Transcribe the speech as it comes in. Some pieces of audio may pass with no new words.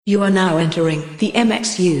You are now entering the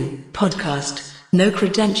MXU podcast. No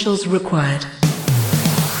credentials required.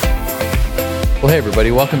 Well, hey, everybody.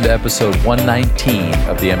 Welcome to episode 119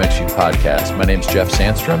 of the MXU podcast. My name's Jeff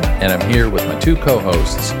Sandstrom, and I'm here with my two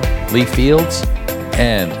co-hosts, Lee Fields,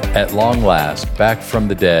 and at long last, back from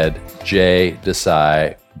the dead, Jay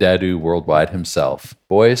Desai, Daddu Worldwide himself.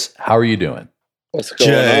 Boys, how are you doing? What's going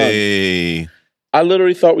Jay. on? I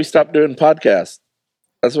literally thought we stopped doing podcasts.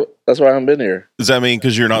 That's why I haven't been here. Does that mean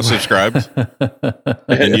because you're not subscribed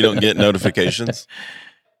and you don't get notifications?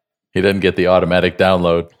 He doesn't get the automatic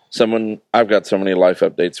download. I've got so many life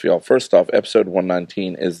updates for y'all. First off, episode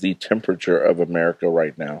 119 is the temperature of America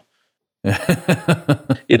right now.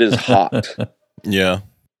 It is hot. Yeah.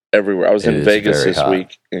 Everywhere. I was in Vegas this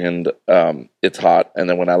week, and it's hot. And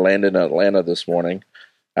then when I landed in Atlanta this morning,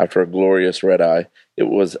 after a glorious red eye, it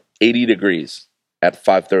was 80 degrees at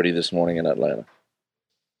 5:30 this morning in Atlanta.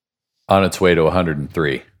 On its way to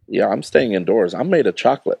 103. Yeah, I'm staying indoors. I'm made of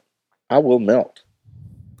chocolate. I will melt.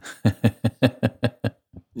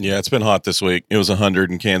 Yeah, it's been hot this week. It was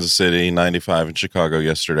 100 in Kansas City, 95 in Chicago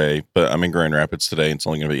yesterday, but I'm in Grand Rapids today. It's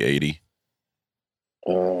only going to be 80.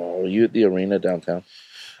 Oh, you at the arena downtown?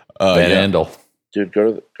 Van Andel. Dude,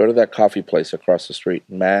 go to that coffee place across the street.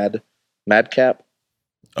 Madcap.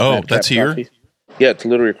 Oh, Madcap that's here? Coffee. Yeah, it's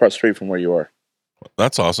literally across the street from where you are.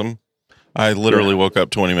 That's awesome. I literally woke up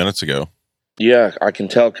 20 minutes ago. Yeah, I can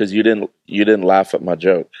tell because you didn't laugh at my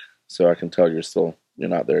joke, so I can tell you're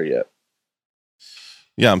not there yet.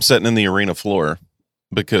 Yeah, I'm sitting in the arena floor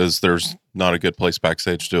because there's not a good place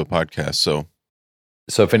backstage to do a podcast. So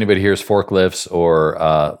if anybody hears forklifts or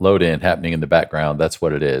load-in happening in the background, that's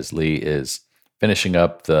what it is. Lee is finishing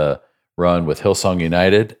up the run with Hillsong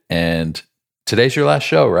United, and today's your last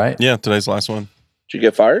show, right? Yeah, today's the last one. Did you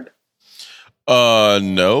get fired?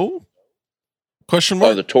 No. Question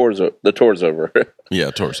mark? Oh, the tour's over.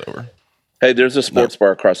 Yeah, tour's over. Hey, there's a sports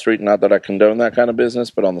bar across the street. Not that I condone that kind of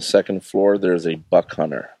business, but on the second floor, there's a buck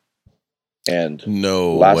hunter. And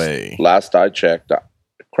way. Last I checked,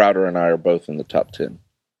 Crowder and I are both in the top 10.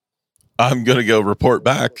 I'm going to go report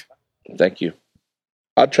back. Thank you.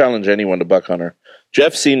 I'd challenge anyone to buck hunter.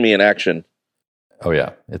 Jeff's seen me in action. Oh,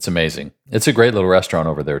 yeah. It's amazing. It's a great little restaurant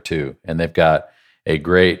over there, too. And they've got a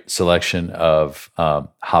great selection of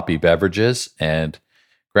hoppy beverages. And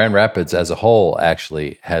Grand Rapids as a whole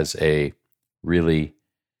actually has a really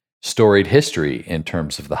storied history in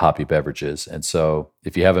terms of the hoppy beverages. And so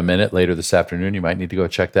if you have a minute later this afternoon, you might need to go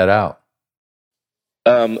check that out.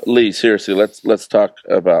 Lee, seriously, let's talk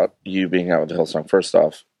about you being out with Hillsong. First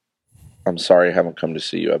off, I'm sorry I haven't come to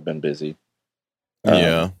see you. I've been busy.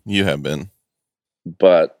 Yeah, you have been.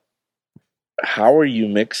 But how are you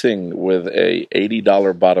mixing with a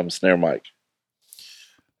 $80 bottom snare mic?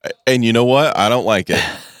 And you know what? I don't like it.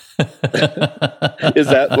 Is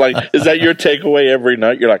that your takeaway every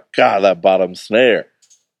night? You're like, God, that bottom snare.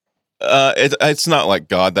 It's not like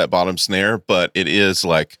God, that bottom snare, but it is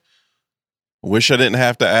like, wish I didn't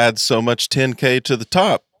have to add so much 10K to the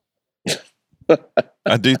top.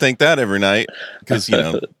 I do think that every night because,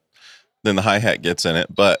 then the hi-hat gets in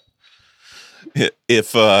it. But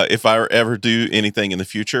if I ever do anything in the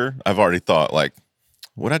future, I've already thought like,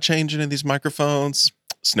 would I change any of these microphones?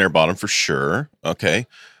 Snare bottom for sure. Okay.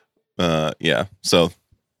 Yeah. So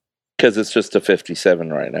because it's just a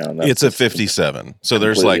 57 right now. And it's a 57. So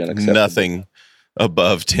there's like nothing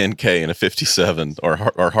above 10K in a 57 or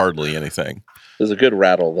hardly anything. There's a good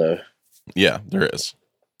rattle though. Yeah, there is.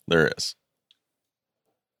 There is.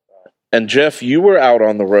 And Jeff, you were out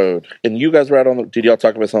on the road, and you guys were out on the. Did y'all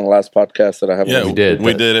talk about this on the last podcast that I haven't? Yeah, we did.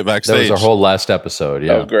 We did it backstage. That was our whole last episode.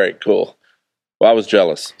 Yeah. Oh, great, cool. Well, I was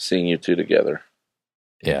jealous seeing you two together.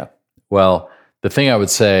 Yeah. Well, the thing I would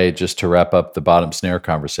say, just to wrap up the bottom snare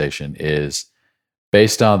conversation, is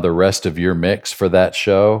based on the rest of your mix for that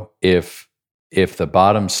show. If the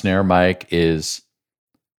bottom snare mic is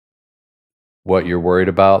what you're worried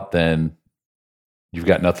about, then you've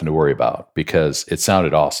got nothing to worry about because it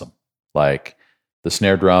sounded awesome. Like the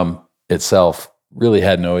snare drum itself really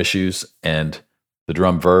had no issues, and the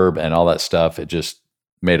drum verb and all that stuff, it just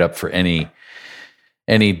made up for any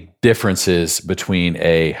differences between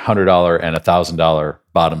a $100 and $1,000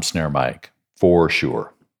 bottom snare mic, for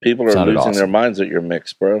sure. People are losing their minds at your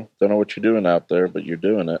mix, bro. Don't know what you're doing out there, but you're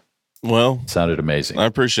doing it. Well, sounded amazing. I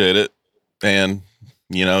appreciate it. And,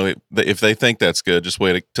 if they think that's good, just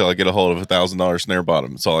wait till I get a hold of $1,000 snare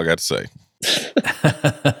bottom. That's all I got to say.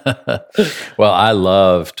 Well, I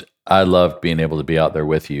loved being able to be out there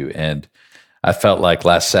with you. And I felt like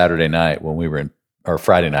last Saturday night or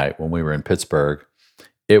Friday night when we were in Pittsburgh,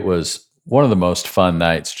 it was one of the most fun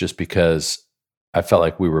nights just because I felt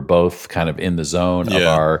like we were both kind of in the zone of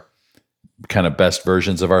our kind of best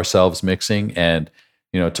versions of ourselves mixing, and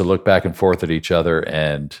to look back and forth at each other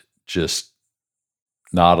and just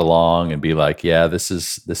nod along and be like, yeah, this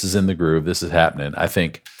is in the groove, this is happening. I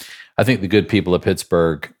think the good people of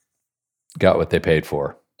Pittsburgh got what they paid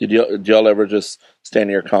for. Did y'all ever just stand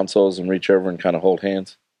near consoles and reach over and kind of hold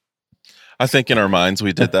hands? I think in our minds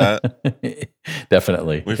we did that.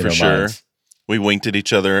 Definitely. We for sure. Minds. We winked at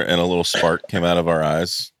each other and a little spark came out of our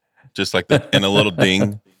eyes. Just like that, and a little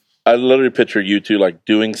ding. I literally picture you two like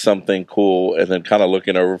doing something cool and then kind of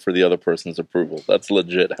looking over for the other person's approval. That's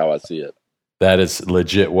legit how I see it. That is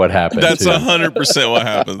legit what happened. That's 100% what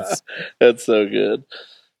happens. That's so good.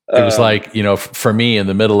 It was like, for me in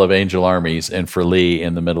the middle of Angel Armies and for Lee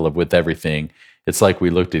in the middle of With Everything, it's like we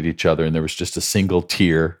looked at each other and there was just a single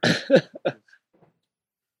tear.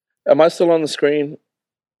 Am I still on the screen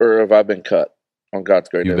or have I been cut on God's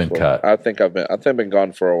Great? You've been cut. I think I've been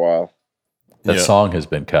gone for a while. That song has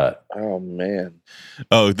been cut. Oh, man.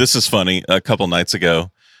 Oh, this is funny. A couple nights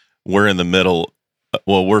ago, we're in the middle.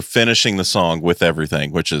 Well, we're finishing the song With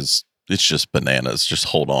Everything, it's just bananas. Just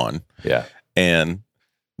hold on. Yeah. And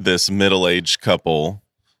this middle-aged couple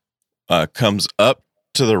comes up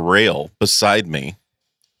to the rail beside me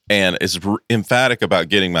and is emphatic about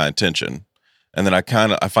getting my attention. And then I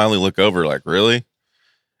finally look over like, really?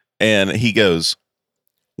 And he goes,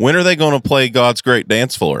 when are they going to play God's Great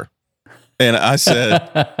Dance Floor? And I said,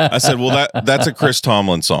 well, that's a Chris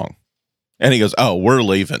Tomlin song. And he goes, oh, we're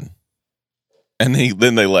leaving. And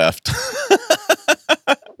then they left.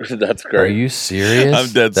 That's great. Are you serious?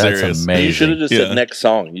 I'm dead serious. That's amazing. You should have just said next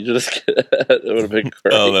song. You just it would have been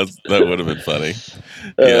great. Oh, that would have been funny.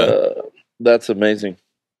 Yeah, that's amazing.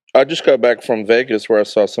 I just got back from Vegas where I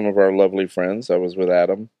saw some of our lovely friends. I was with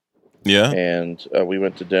Adam. Yeah, and we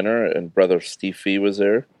went to dinner, and Brother Steve Fee was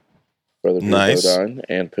there. Brother Drew Bodine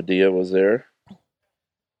and Padilla was there.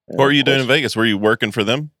 And what were you doing in Vegas? Were you working for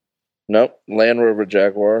them? Nope, Land Rover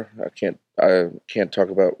Jaguar. I can't talk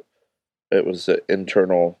about. It was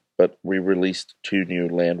internal, but we released 2 new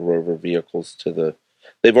Land Rover vehicles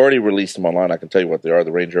they've already released them online. I can tell you what they are: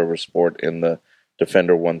 the Range Rover Sport and the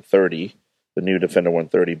Defender 130, the new Defender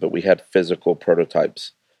 130. But we had physical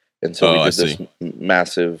prototypes, and so we did this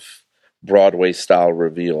massive Broadway style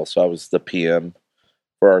reveal. So I was the PM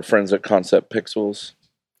for our friends at Concept Pixels.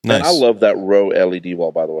 Nice. And I love that Row LED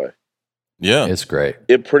wall, by the way. Yeah, it's great.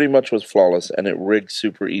 It pretty much was flawless, and it rigged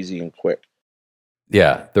super easy and quick.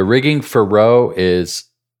 Yeah, the rigging for Row is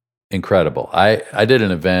incredible. I did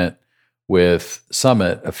an event with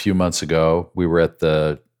Summit a few months ago. We were at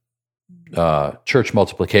the Church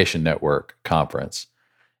Multiplication Network conference,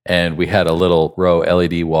 and we had a little Row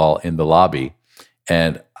LED wall in the lobby,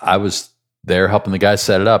 and I was there helping the guys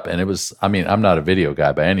set it up. And it was, I'm not a video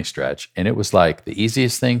guy by any stretch, and it was like the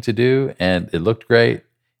easiest thing to do, and it looked great.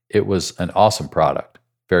 It was an awesome product.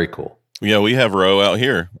 Very cool. Yeah, we have Row out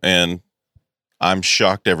here, and I'm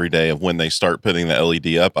shocked every day of when they start putting the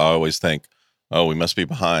LED up. I always think, oh, we must be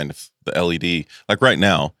behind the LED. Like right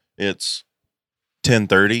now, it's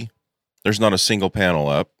 10:30. There's not a single panel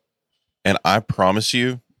up. And I promise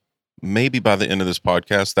you, maybe by the end of this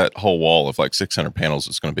podcast, that whole wall of like 600 panels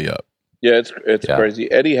is going to be up. Yeah, it's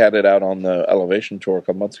crazy. Eddie had it out on the Elevation Tour a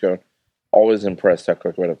couple months ago. Always impressed how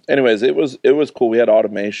quick it went up. Anyways, it was cool. We had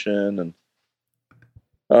automation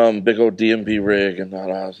and big old DMV rig and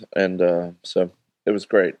that, and so it was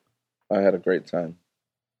great. I had a great time,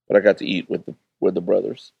 but I got to eat with the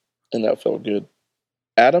brothers, and that felt good.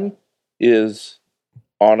 Adam is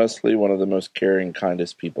honestly one of the most caring,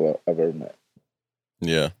 kindest people I've ever met.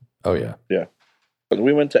 Yeah. Oh yeah. Yeah. But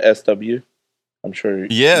we went to SW. I'm sure.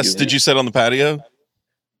 Yes. Did you sit on the patio?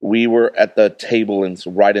 We were at the table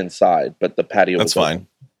right inside, but the patio. That's fine. Open.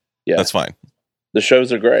 Yeah, that's fine. The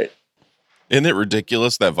shows are great. Isn't it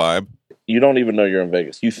ridiculous, that vibe? You don't even know you're in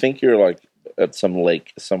Vegas. You think you're like at some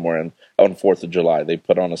lake somewhere on 4th of July. They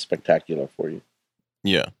put on a spectacular for you.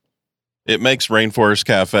 Yeah. It makes Rainforest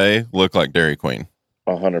Cafe look like Dairy Queen.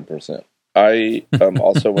 100%. I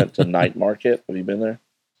also went to Night Market. Have you been there?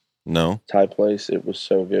 No. Thai place. It was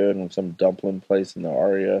so good. And some dumpling place in the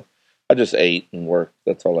Aria. I just ate and worked.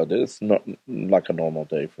 That's all I did. It's not like a normal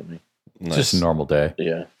day for me. Nice. Just a normal day.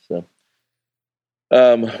 Yeah. So,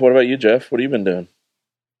 what about you, Jeff? What have you been doing?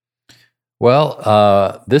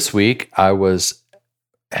 Well, this week I was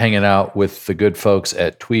hanging out with the good folks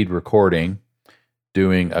at Tweed Recording,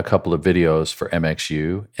 doing a couple of videos for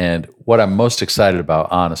MXU. And what I'm most excited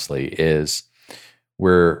about, honestly, is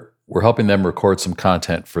we're helping them record some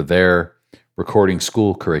content for their recording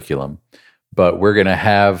school curriculum, but we're going to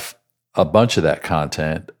have a bunch of that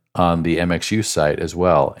content on the MXU site as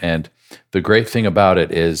well. And the great thing about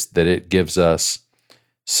it is that it gives us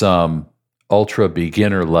some ultra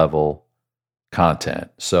beginner level content.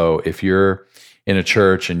 So if you're in a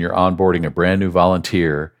church and you're onboarding a brand new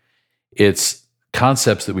volunteer, it's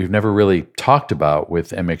concepts that we've never really talked about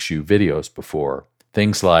with MXU videos before.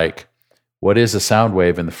 Things like, what is a sound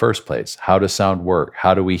wave in the first place? How does sound work?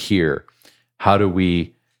 How do we hear? How do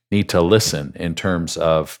we need to listen in terms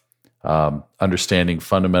of understanding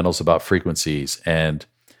fundamentals about frequencies and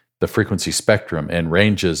the frequency spectrum and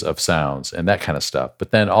ranges of sounds and that kind of stuff.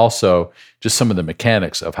 But then also just some of the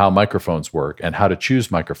mechanics of how microphones work and how to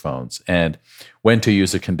choose microphones and when to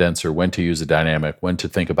use a condenser, when to use a dynamic, when to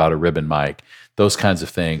think about a ribbon mic, those kinds of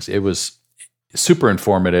things. It was super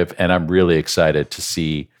informative, and I'm really excited to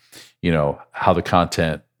see, how the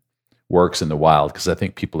content works in the wild, because I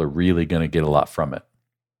think people are really going to get a lot from it.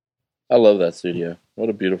 I love that studio. What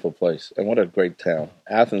a beautiful place. And what a great town.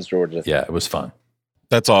 Athens, Georgia. Yeah, it was fun.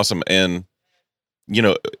 That's awesome. And,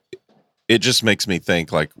 it just makes me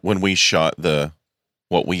think, like, when we shot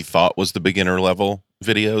what we thought was the beginner level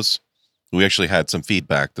videos, we actually had some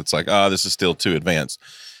feedback that's like, this is still too advanced.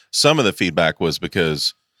 Some of the feedback was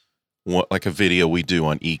because, like a video we do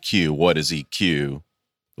on EQ, what is EQ?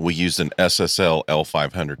 We used an SSL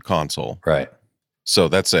L500 console. Right. So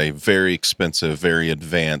that's a very expensive, very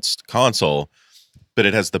advanced console, but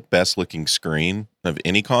it has the best looking screen of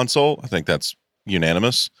any console. I think that's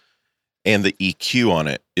unanimous. And the EQ on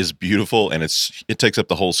it is beautiful, and it takes up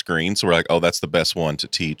the whole screen. So we're like, that's the best one to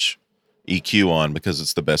teach EQ on because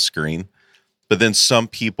it's the best screen. But then some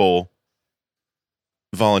people,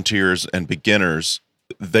 volunteers and beginners,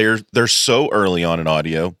 they're so early on in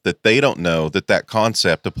audio that they don't know that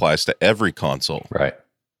concept applies to every console. Right.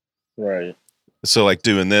 Right. So like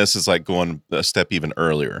doing this is like going a step even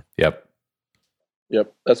earlier. Yep.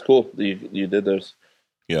 That's cool. You did those.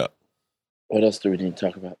 Yeah. What else do we need to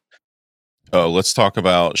talk about? Oh, let's talk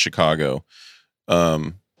about Chicago.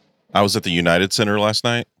 I was at the United Center last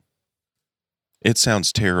night. It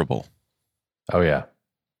sounds terrible. Oh, yeah.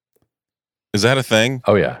 Is that a thing?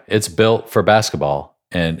 Oh, yeah. It's built for basketball,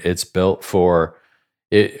 and it's built for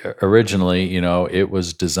it. Originally, it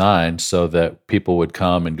was designed so that people would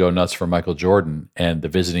come and go nuts for Michael Jordan, and the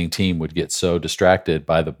visiting team would get so distracted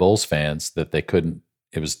by the Bulls fans that they couldn't.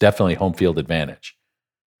 It was definitely home field advantage.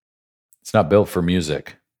 It's not built for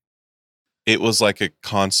music. It was like a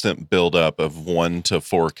constant buildup of 1 to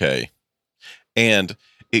 4K. And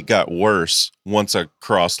it got worse once I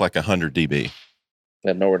crossed like 100 dB.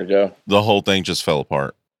 Had nowhere to go. The whole thing just fell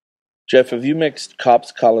apart. Jeff, have you mixed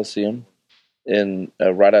Cops Coliseum in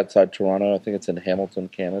right outside Toronto? I think it's in Hamilton,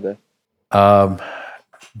 Canada.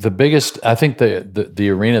 The biggest, I think the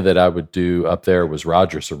arena that I would do up there was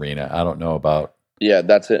Rogers Arena. I don't know about. Yeah,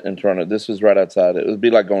 that's it in Toronto. This was right outside. It would be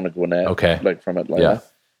like going to Gwinnett. Okay. Like from Atlanta. Yeah.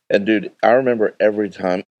 And dude, I remember every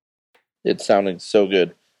time it sounded so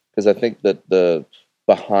good because I think that the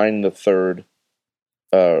behind the third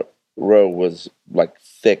row was like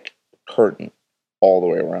thick curtain all the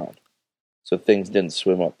way around. So things didn't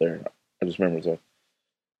swim up there. I just remember it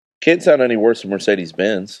can't sound any worse than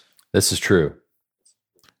Mercedes-Benz. This is true.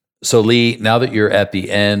 So Lee, now that you're at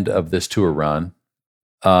the end of this tour run,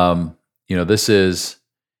 this is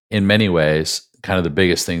in many ways kind of the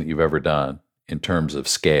biggest thing that you've ever done in terms of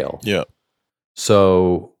scale. Yeah.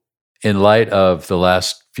 So in light of the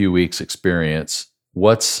last few weeks' experience,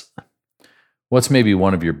 what's maybe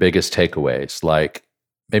one of your biggest takeaways? Like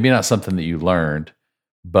maybe not something that you learned,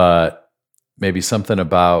 but maybe something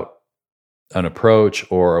about an approach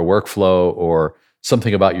or a workflow or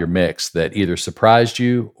something about your mix that either surprised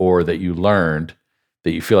you or that you learned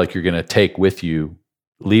that you feel like you're going to take with you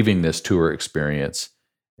leaving this tour experience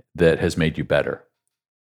that has made you better?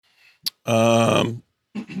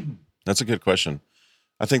 That's a good question.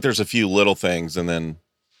 I think there's a few little things and then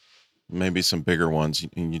maybe some bigger ones.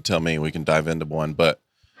 You tell me, we can dive into one, but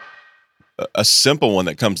a simple one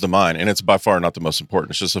that comes to mind, and it's by far not the most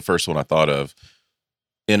important. It's just the first one I thought of.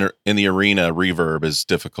 In the arena, reverb is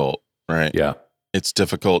difficult, right? Yeah. It's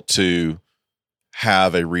difficult to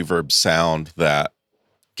have a reverb sound that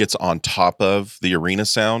gets on top of the arena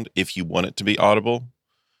sound if you want it to be audible.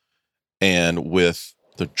 And with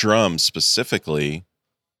the drums specifically,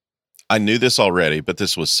 I knew this already, but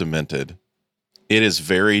this was cemented. It is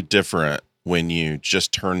very different when you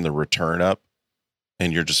just turn the return up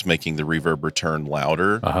and you're just making the reverb return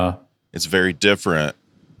louder. Uh-huh. It's very different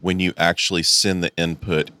when you actually send the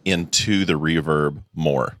input into the reverb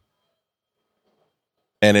more.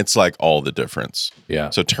 And it's like all the difference.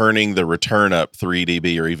 Yeah. So turning the return up 3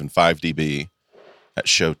 dB or even 5 dB at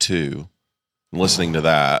show 2, and listening to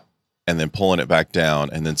that, and then pulling it back down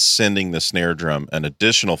and then sending the snare drum an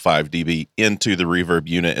additional 5 dB into the reverb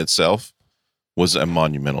unit itself was a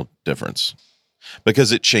monumental difference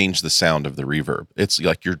because it changed the sound of the reverb. It's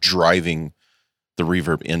like you're driving the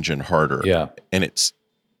reverb engine harder. Yeah. And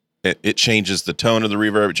it changes the tone of the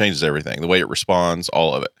reverb. It changes everything, the way it responds,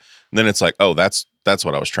 all of it. And then it's like, oh, that's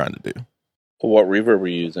what I was trying to do. What reverb were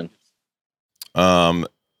you using? The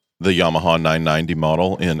Yamaha 990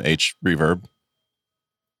 model in H reverb.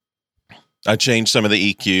 I changed some of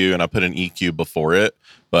the EQ and I put an EQ before it,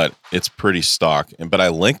 but it's pretty stock. But I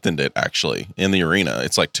lengthened it actually in the arena.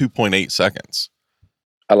 It's like 2.8 seconds.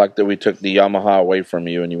 I like that we took the Yamaha away from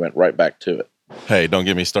you and you went right back to it. Hey, don't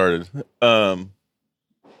get me started.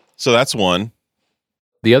 So that's one.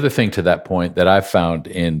 The other thing to that point that I've found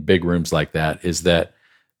in big rooms like that is that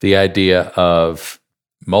the idea of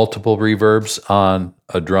multiple reverbs on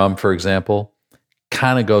a drum, for example,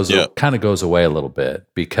 kind of goes away a little bit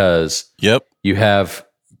because you have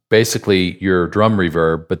basically your drum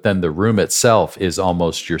reverb, but then the room itself is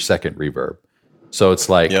almost your second reverb. So it's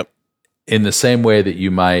like in the same way that you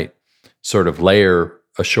might sort of layer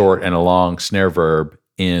a short and a long snare verb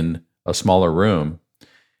in a smaller room,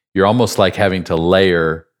 you're almost like having to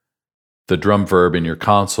layer the drum verb in your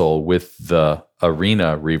console with the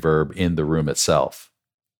arena reverb in the room itself.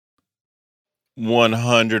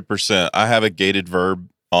 100%. I have a gated verb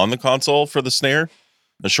on the console for the snare,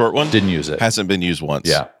 a short one. Didn't use it. Hasn't been used once.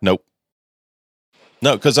 Yeah. Nope.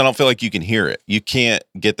 No, because I don't feel like you can hear it. You can't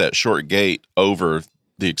get that short gate over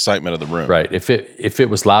the excitement of the room. Right. If it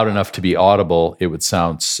was loud enough to be audible, it would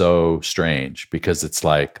sound so strange because it's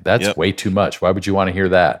like, that's way too much. Why would you want to hear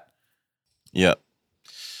that? Yeah.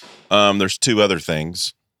 There's two other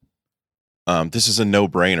things. This is a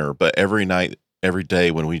no-brainer, but every night, every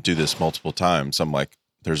day when we do this multiple times, I'm like,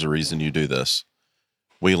 there's a reason you do this.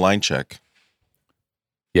 We line check.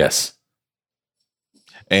 Yes.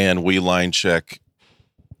 And we line check,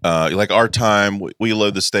 like our time, we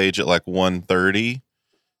load the stage at like 1:30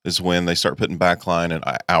 is when they start putting backline and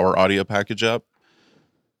our audio package up.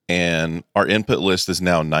 And our input list is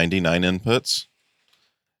now 99 inputs.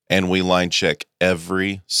 And we line check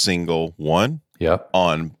every single one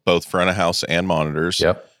on both front of house and monitors.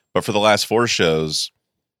 Yep. But for the last 4 shows,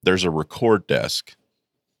 there's a record desk.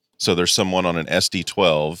 So there's someone on an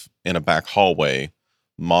SD12 in a back hallway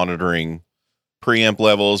monitoring preamp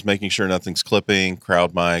levels, making sure nothing's clipping,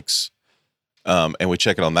 crowd mics. And we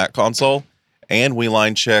check it on that console. And we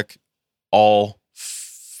line check all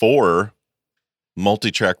 4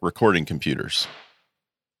 multi-track recording computers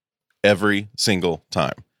every single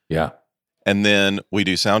time. Yeah. And then we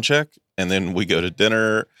do sound check, and then we go to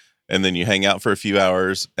dinner, and then you hang out for a few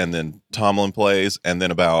hours, and then Tomlin plays, and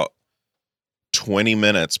then about 20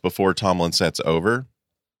 minutes before Tomlin set's over,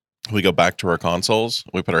 we go back to our consoles,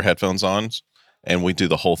 we put our headphones on, and we do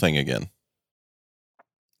the whole thing again.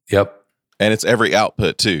 Yep. And it's every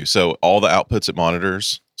output too. So all the outputs at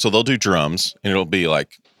monitors. So they'll do drums, and it'll be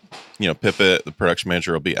like, Pippet, the production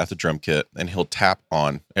manager, will be at the drum kit, and he'll tap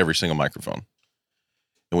on every single microphone.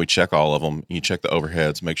 And we check all of them. You check the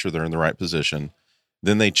overheads, make sure they're in the right position.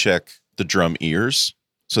 Then they check the drum ears.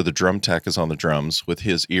 So the drum tech is on the drums with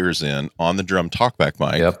his ears in on the drum talkback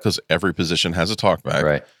mic, because every position has a talkback.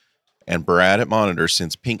 Right. And Brad at monitor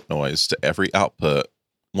sends pink noise to every output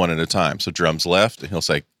one at a time. So drums left, and he'll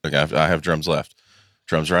say, okay, I have drums left.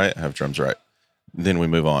 Drums right, I have drums right. Then we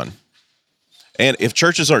move on. And if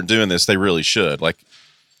churches aren't doing this, they really should. Like,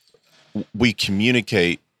 we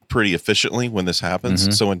communicate pretty efficiently when this happens.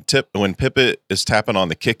 Mm-hmm. So when Pippet is tapping on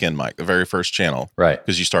the kick-in mic, the very first channel, right?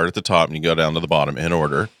 Because you start at the top and you go down to the bottom in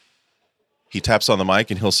order. He taps on the mic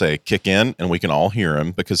and he'll say kick in, and we can all hear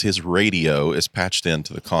him because his radio is patched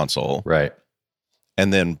into the console. Right.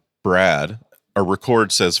 And then Brad, a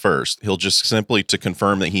record says first. He'll just simply, to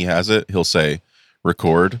confirm that he has it, he'll say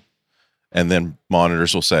record, and then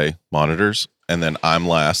monitors will say monitors. And then I'm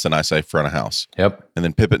last, and I say front of house. Yep. And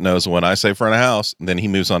then Pippet knows when I say front of house, and then he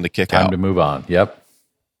moves on to kick out. Time to move on. Yep.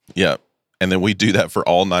 Yep. And then we do that for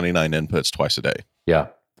all 99 inputs twice a day. Yeah.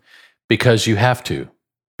 Because you have to.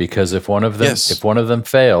 Because if one of them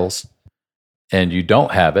fails and you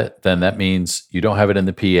don't have it, then that means you don't have it in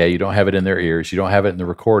the PA, you don't have it in their ears, you don't have it in the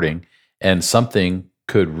recording, and something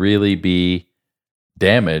could really be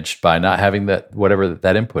damaged by not having that, whatever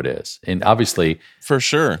that input is. And obviously, for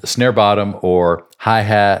sure, snare bottom or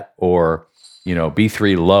hi-hat or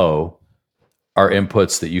B3 low are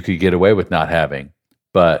inputs that you could get away with not having.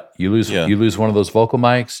 But you lose one of those vocal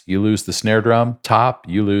mics, you lose the snare drum top,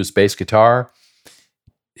 you lose bass guitar,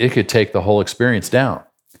 it could take the whole experience down.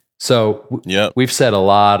 So we've said a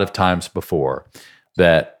lot of times before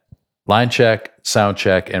that line check, sound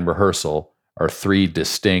check, and rehearsal are 3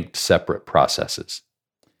 distinct separate processes.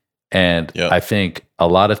 And I think a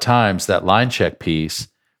lot of times that line check piece,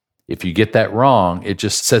 if you get that wrong, it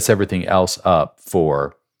just sets everything else up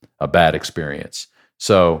for a bad experience.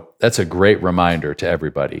 So that's a great reminder to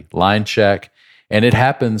everybody. Line check. And it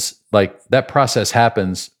happens, like that process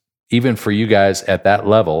happens even for you guys at that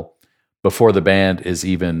level before the band is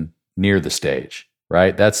even near the stage,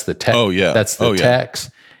 right? That's the tech. That's the techs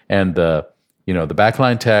and the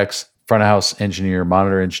backline techs, front of house engineer,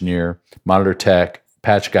 monitor tech,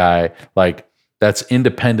 patch guy. Like that's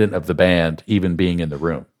independent of the band even being in the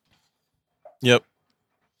room. Yep.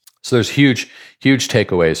 So there's huge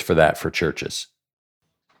takeaways for that for churches.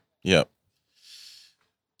 Yep.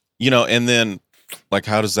 And then like,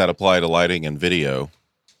 how does that apply to lighting and video?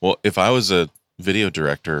 Well, if I was a video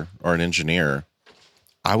director or an engineer,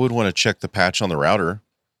 I would want to check the patch on the router.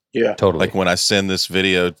 Yeah, totally. Like when I send this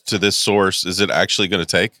video to this source, is it actually going to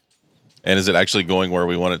take? And is it actually going where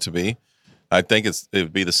we want it to be? I think it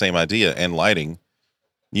would be the same idea. And lighting,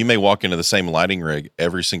 you may walk into the same lighting rig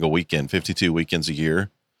every single weekend, 52 weekends a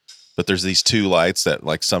year, but there's these 2 lights that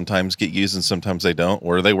like sometimes get used and sometimes they don't.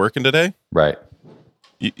 Where are they working today? Right.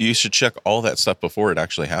 You should check all that stuff before it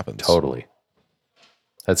actually happens. Totally.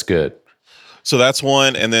 That's good. So that's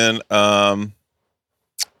one. And then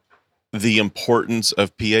the importance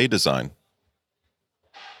of PA design.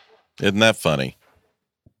 Isn't that funny?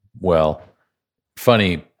 Well,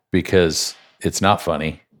 funny because it's not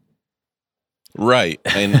funny. Right.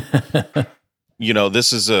 And,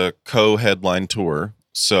 this is a co-headline tour.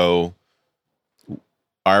 So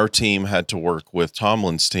our team had to work with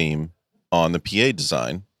Tomlin's team on the PA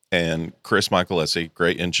design. And Chris Michaelesi,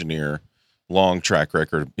 great engineer, long track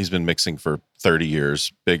record. He's been mixing for 30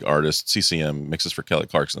 years, big artist, CCM, mixes for Kelly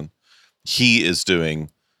Clarkson. He is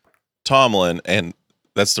doing Tomlin, and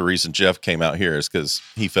that's the reason Jeff came out here is because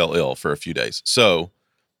he fell ill for a few days. So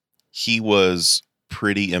he was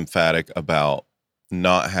pretty emphatic about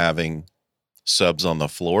not having subs on the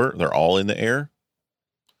floor. They're all in the air.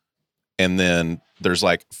 And then there's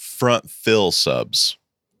like front fill subs.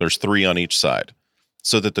 There's 3 on each side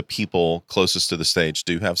so that the people closest to the stage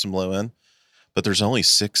do have some low end. But there's only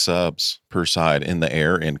 6 subs per side in the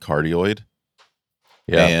air in cardioid.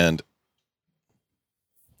 Yeah. And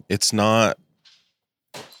it's not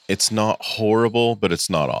horrible, but it's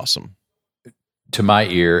not awesome. To my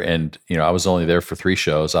ear, and I was only there for 3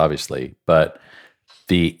 shows, obviously, but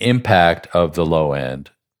the impact of the low end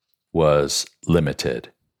was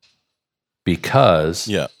limited because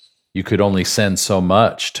you could only send so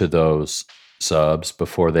much to those subs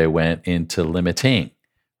before they went into limiting,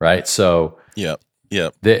 right? So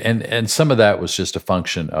and some of that was just a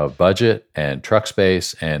function of budget and truck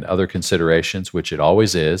space and other considerations, which it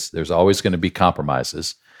always is. There's always going to be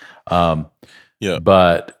compromises. But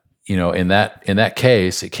in that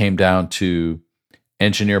case, it came down to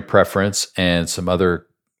engineer preference and some other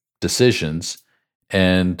decisions.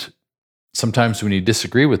 And sometimes when you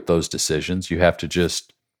disagree with those decisions, you have to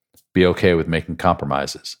just be okay with making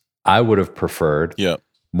compromises. I would have preferred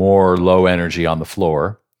more low energy on the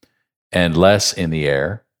floor and less in the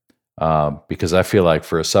air, because I feel like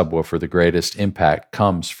for a subwoofer, the greatest impact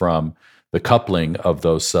comes from the coupling of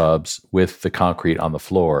those subs with the concrete on the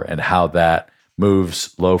floor and how that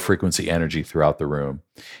moves low frequency energy throughout the room.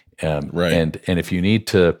 Right. And if you need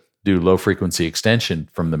to do low frequency extension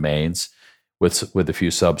from the mains with a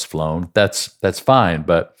few subs flown, that's fine.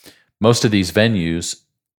 But most of these venues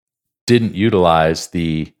didn't utilize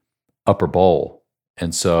the upper bowl,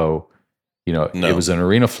 and so it was an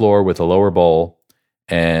arena floor with a lower bowl.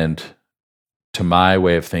 And to my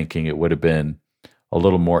way of thinking, it would have been a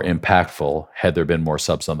little more impactful had there been more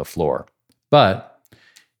subs on the floor. But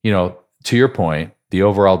to your point, the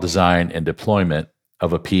overall design and deployment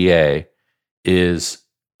of a PA is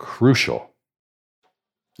crucial.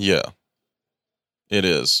 Yeah, it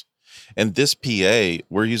is. And this PA,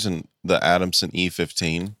 we're using the Adamson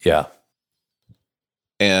E15. Yeah.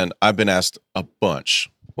 And I've been asked a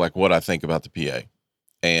bunch, like what I think about the PA.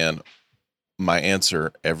 And my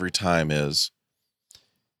answer every time is,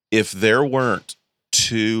 if there weren't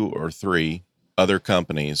 2 or 3 other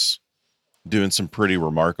companies doing some pretty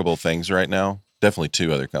remarkable things right now, definitely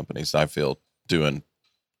 2 other companies I feel doing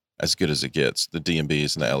as good as it gets, the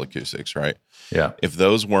DMBs and the L Acoustics, right? Yeah. If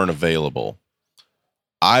those weren't available,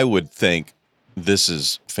 I would think this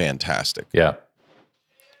is fantastic. Yeah.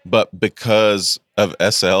 But because of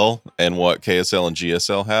SL and what KSL and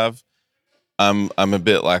GSL have, I'm a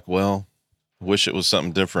bit like, well, wish it was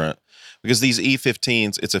something different. Because these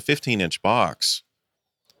E15s, it's a 15-inch box,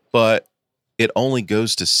 but it only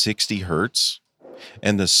goes to 60 hertz.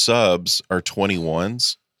 and the subs are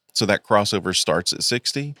 21s, so that crossover starts at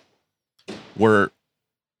 60. Where,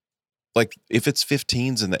 like, if it's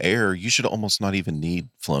 15s in the air, you should almost not even need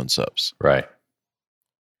flown subs. Right.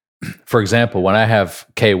 For example, when I have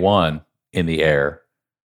K1 in the air,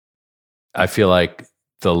 I feel like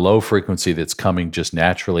the low frequency that's coming just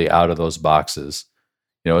naturally out of those boxes,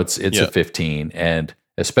 it's a 15, and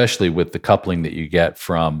especially with the coupling that you get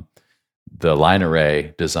from the line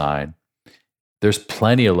array design, there's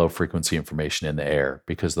plenty of low frequency information in the air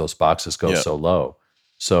because those boxes go so low.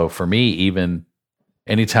 So for me, even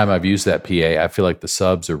anytime I've used that PA, I feel like the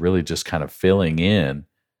subs are really just kind of filling in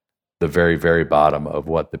the very, very bottom of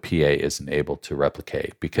what the PA isn't able to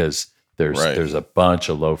replicate, because there's a bunch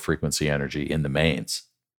of low frequency energy in the mains.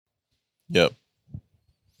 Yep,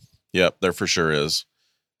 there for sure is.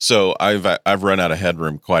 So I've run out of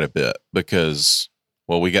headroom quite a bit because,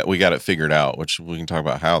 well, we got it figured out, which we can talk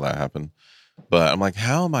about how that happened. But I'm like,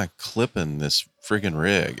 how am I clipping this friggin'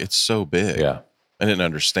 rig? It's so big. Yeah, I didn't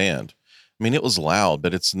understand. I mean, it was loud,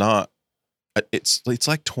 but it's not. It's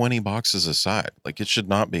like 20 boxes aside. Like, it should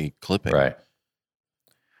not be clipping. Right.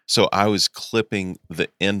 So I was clipping the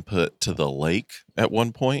input to the lake at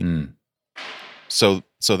one point. So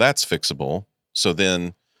that's fixable. So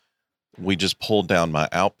then we just pulled down my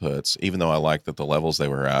outputs, even though I liked that the levels they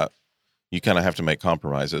were at. You kind of have to make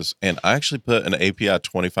compromises. And I actually put an API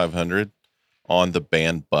 2500 on the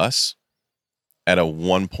band bus at a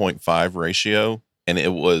 1.5 ratio, and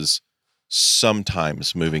it was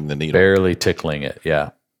sometimes moving the needle. Barely tickling it,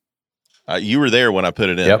 yeah. You were there when I put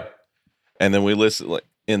it in. Yep. And then we listened, like,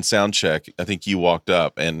 in sound check, I think you walked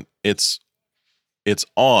up, and it's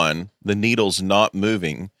on, the needle's not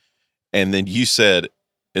moving, and then you said,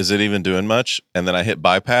 is it even doing much? And then I hit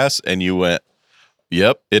bypass, and you went,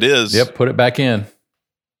 yep, it is. Yep, put it back in.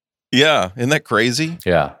 Yeah, isn't that crazy?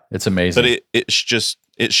 Yeah, it's amazing. But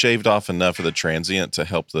it shaved off enough of the transient to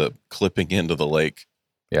help the clipping into the lake.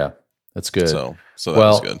 Yeah, that's good. So that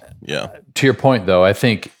was good. Yeah. To your point, though, I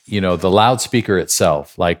think, the loudspeaker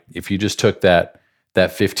itself, like if you just took that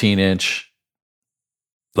 15-inch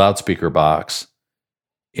loudspeaker box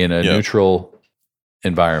in a neutral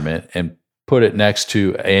environment and put it next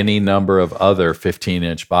to any number of other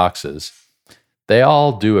 15-inch boxes, they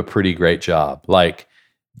all do a pretty great job. Like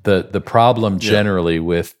the problem generally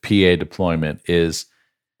with PA deployment is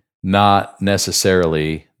not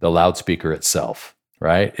necessarily the loudspeaker itself,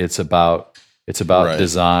 right? It's about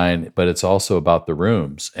design, but it's also about the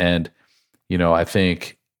rooms. And, I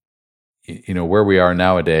think, where we are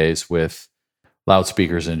nowadays with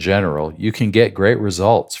loudspeakers in general, you can get great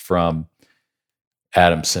results from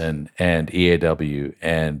Adamson and EAW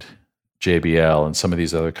and JBL and some of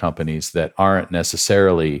these other companies that aren't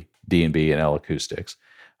necessarily D&B and L acoustics.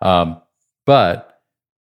 But,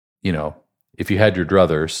 if you had your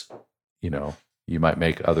druthers, you might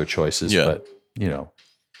make other choices, but, No,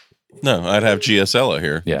 I'd have GSL out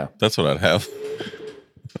here. Yeah. That's what I'd have.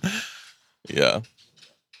 Yeah.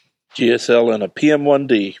 GSL and a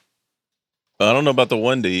PM1D. I don't know about the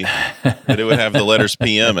 1D, but it would have the letters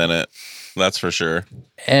PM in it. That's for sure.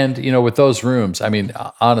 And, with those rooms, I mean,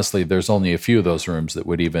 honestly, there's only a few of those rooms that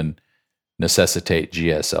would even necessitate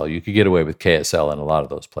GSL. You could get away with KSL in a lot of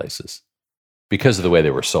those places because of the way they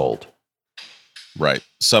were sold. Right.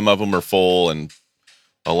 Some of them are full and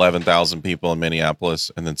 11,000 people in Minneapolis,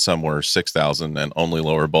 and then some were 6,000 and only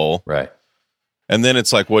lower bowl. Right. And then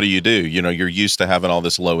it's like, what do? You're used to having all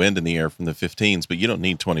this low end in the air from the 15s, but you don't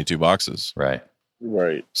need 22 boxes. Right.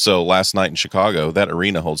 Right. So last night in Chicago, that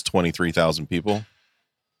arena holds 23,000 people.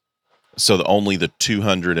 So only the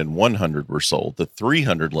 200 and 100 were sold. The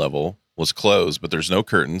 300 level was closed, but there's no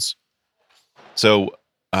curtains. So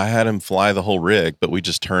I had him fly the whole rig, but we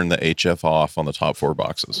just turned the HF off on the top 4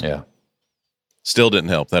 boxes. Yeah. Still didn't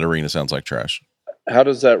help. That arena sounds like trash. How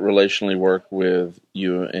does that relationally work with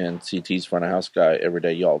you and CT's front of house guy every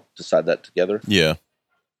day? Y'all decide that together? Yeah.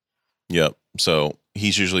 Yep. So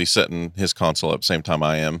he's usually setting his console up same time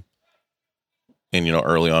I am. And,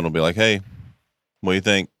 early on we'll be like, hey, what do you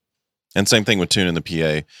think? And same thing with tuning the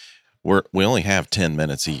PA. We only have 10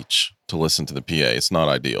 minutes each to listen to the PA. It's not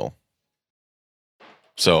ideal.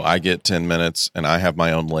 So I get 10 minutes and I have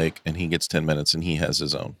my own lake, and he gets 10 minutes and he has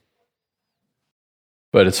his own.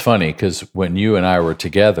 But it's funny because when you and I were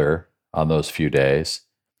together on those few days,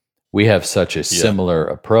 we have such a similar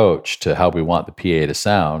approach to how we want the PA to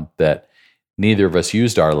sound that neither of us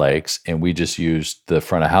used our lakes, and we just used the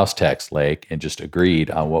front of house tech's lake and just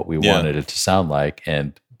agreed on what we wanted it to sound like,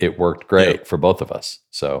 and it worked great for both of us.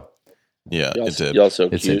 So yeah, it did. Y'all so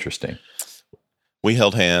it's cute. interesting. We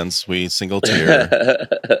held hands. We single tier.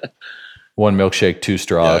 One milkshake, 2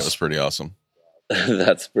 straws. Yeah, it was pretty awesome.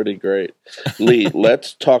 That's pretty great. Lee,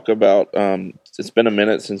 let's talk about, it's been a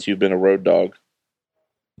minute since you've been a road dog.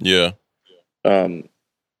 Yeah.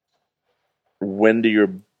 When do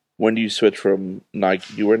you switch from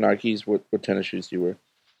Nike? Do you wear Nikes? What tennis shoes do you wear?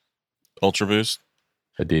 Ultra Boost.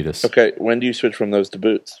 Adidas. Okay. When do you switch from those to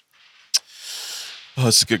boots? Oh,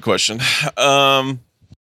 that's a good question. And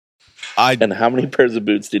how many pairs of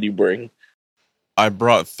boots did you bring? I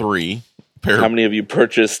brought 3. How many have you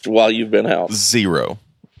purchased while you've been out? 0.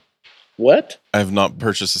 What? I have not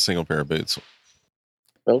purchased a single pair of boots.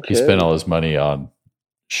 Okay. He spent all his money on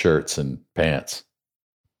shirts and pants.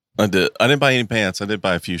 I didn't buy any pants. I did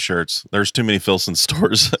buy a few shirts. There's too many Filson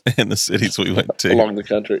stores in the cities we went to. Along the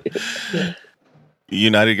country.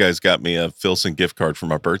 United guys got me a Filson gift card for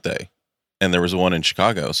my birthday. And there was one in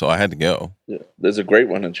Chicago, so I had to go. Yeah, there's a great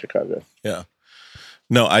one in Chicago. Yeah.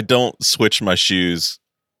 No, I don't switch my shoes.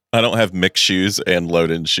 I don't have mixed shoes and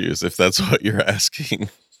load-in shoes, if that's what you're asking.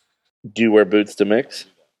 Do you wear boots to mix?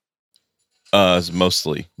 Most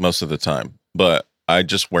of the time. But I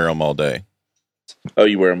just wear them all day. Oh,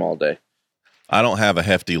 you wear them all day. I don't have a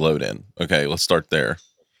hefty load-in. Okay, let's start there.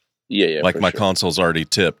 Yeah. Like my console's already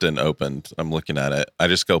tipped and opened. I'm looking at it. I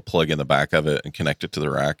just go plug in the back of it and connect it to the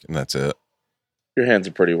rack, and that's it. Your hands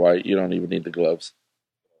are pretty white. You don't even need the gloves.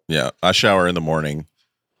 Yeah, I shower in the morning,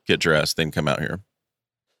 get dressed, then come out here.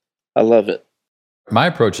 I love it. My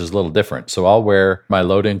approach is a little different. So I'll wear my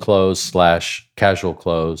load-in clothes / casual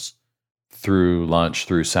clothes through lunch,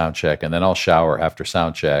 through sound check, and then I'll shower after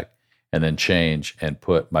sound check and then change and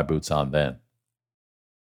put my boots on then.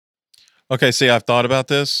 Okay, see, I've thought about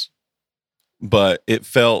this, but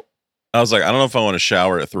I was like, I don't know if I want to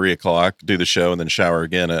shower at 3:00, do the show, and then shower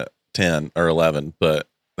again at 10 or 11, but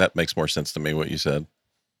that makes more sense to me, what you said.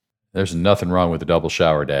 There's nothing wrong with a double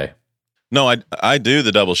shower day. No, I do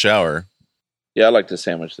the double shower. Yeah, I like to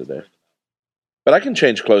sandwich the day. But I can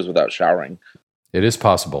change clothes without showering. It is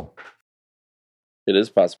possible. It is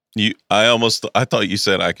possible. I thought you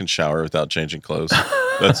said I can shower without changing clothes.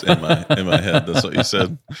 That's in my head. That's what you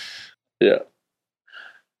said. Yeah.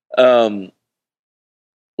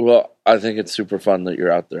 Well, I think it's super fun that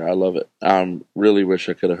you're out there. I love it. I really wish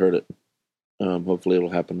I could have heard it. Hopefully it'll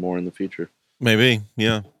happen more in the future. Maybe,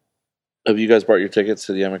 yeah. Have you guys bought your tickets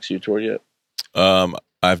to the MXU tour yet?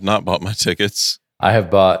 I've not bought my tickets. I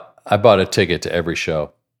bought a ticket to every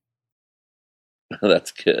show.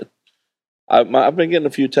 That's good. I've been getting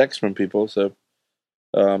a few texts from people, so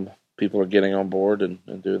people are getting on board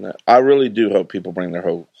and doing that. I really do hope people bring their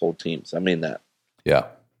whole teams. I mean that. Yeah.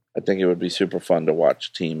 I think it would be super fun to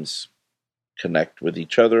watch teams connect with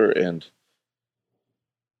each other and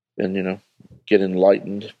get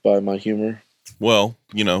enlightened by my humor. Well,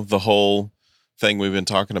 the whole thing we've been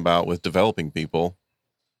talking about with developing people.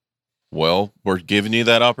 Well, we're giving you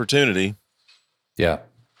that opportunity. Yeah.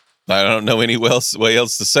 I don't know any way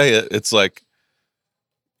else to say it. It's like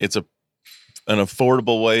it's an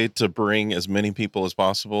affordable way to bring as many people as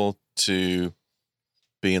possible to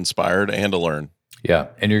be inspired and to learn. Yeah,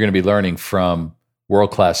 and you're going to be learning from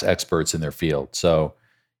world-class experts in their field. So,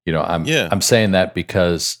 I'm saying that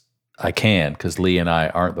because Lee and I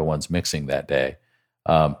aren't the ones mixing that day.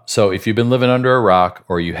 So if you've been living under a rock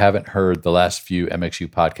or you haven't heard the last few MXU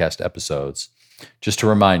podcast episodes, just to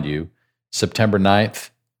remind you, September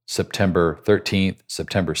 9th, September 13th,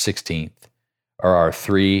 September 16th are our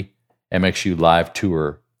 3 MXU live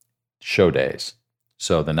tour show days.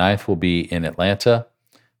 So the 9th will be in Atlanta,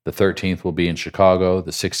 the 13th will be in Chicago,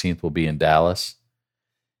 the 16th will be in Dallas.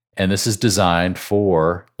 And this is designed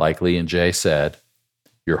for, like Lee and Jay said,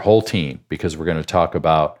 your whole team, because we're going to talk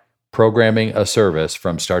about programming a service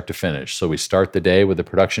from start to finish. So we start the day with a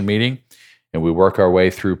production meeting and we work our way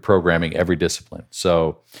through programming every discipline.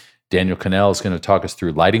 So Daniel Cannell is going to talk us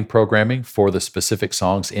through lighting programming for the specific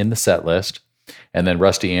songs in the set list. And then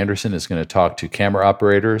Rusty Anderson is going to talk to camera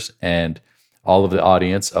operators and all of the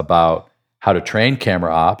audience about how to train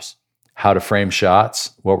camera ops, how to frame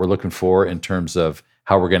shots, what we're looking for in terms of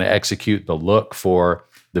how we're going to execute the look for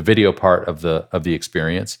the video part of the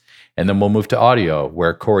experience. And then we'll move to audio,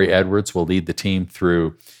 where Corey Edwards will lead the team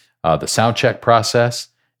through the sound check process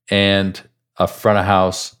and a front of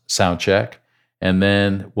house sound check. And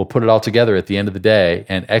then we'll put it all together at the end of the day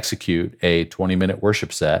and execute a 20-minute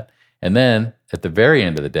worship set. And then at the very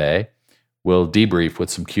end of the day, we'll debrief with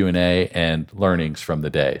some Q&A and learnings from the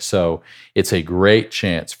day. So it's a great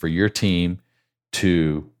chance for your team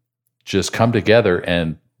to just come together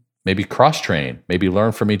and maybe cross-train, maybe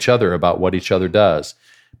learn from each other about what each other does,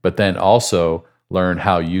 but then also learn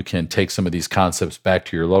how you can take some of these concepts back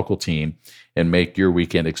to your local team and make your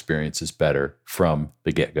weekend experiences better from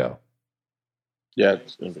the get-go. Yeah,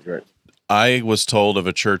 it's going to be great. I was told of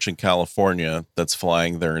a church in California that's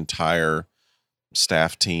flying their entire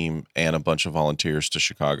staff team and a bunch of volunteers to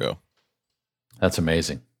Chicago. That's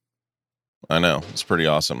amazing. I know. It's pretty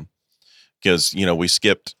awesome. Because, we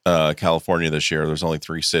skipped California this year. There's only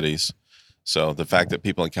 3 cities. So the fact that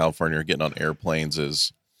people in California are getting on airplanes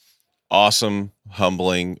is awesome,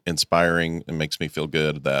 humbling, inspiring, and makes me feel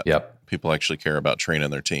good that people actually care about training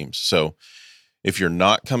their teams. So if you're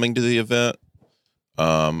not coming to the event,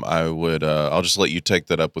 I'll just let you take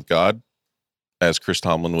that up with God, as Chris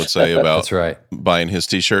Tomlin would say about That's right. buying his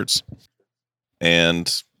t-shirts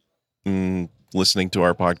and listening to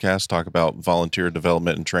our podcast talk about volunteer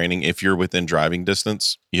development and training. If you're within driving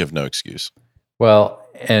distance, you have no excuse. Well,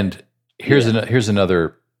 and here's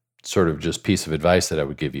another sort of just piece of advice that I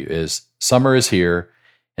would give you is summer is here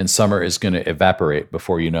and summer is going to evaporate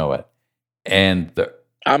before you know it. And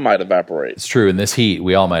I might evaporate. It's true. In this heat,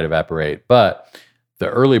 we all might evaporate, but the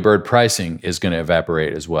early bird pricing is going to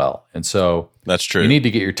evaporate as well. And so that's true. You need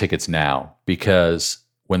to get your tickets now, because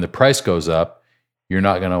when the price goes up, you're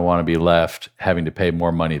not going to want to be left having to pay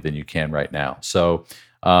more money than you can right now. So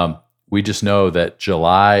we just know that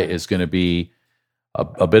July is going to be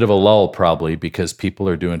a bit of a lull probably, because people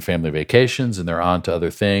are doing family vacations and they're on to other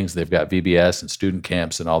things. They've got VBS and student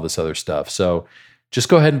camps and all this other stuff. So just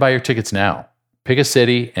go ahead and buy your tickets now. Pick a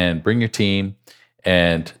city and bring your team,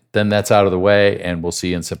 and then that's out of the way, and we'll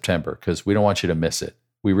see you in September, because we don't want you to miss it.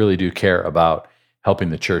 We really do care about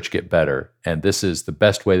helping the church get better, and this is the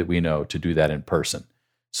best way that we know to do that in person.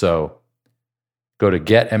 So go to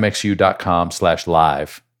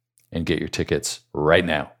getmxu.com/live and get your tickets right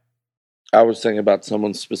now. I was thinking about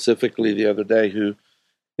someone specifically the other day who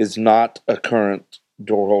is not a current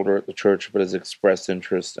door holder at the church, but has expressed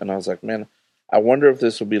interest. And I was like, man, I wonder if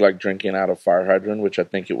this will be like drinking out of fire hydrant, which I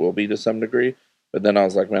think it will be to some degree. But then I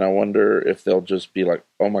was like, man, I wonder if they'll just be like,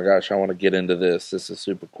 oh my gosh, I want to get into this. This is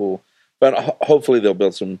super cool. But hopefully they'll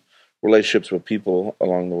build some relationships with people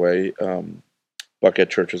along the way. Buckhead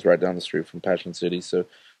Church is right down the street from Passion City, so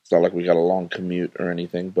it's not like we got a long commute or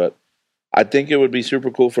anything. But I think it would be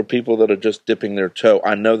super cool for people that are just dipping their toe.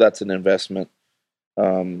 I know that's an investment,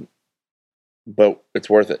 but it's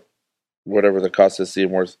worth it, whatever the cost is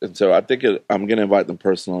seem worth. And so I think I'm going to invite them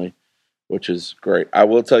personally, which is great. I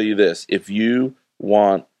will tell you this: if you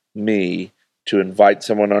want me to invite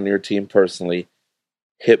someone on your team personally,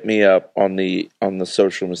 hit me up on the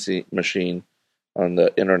social machine, on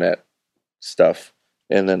the internet stuff,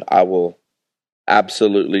 and then I will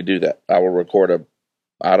absolutely do that. I will record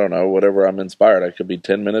I don't know, whatever I'm inspired. It could be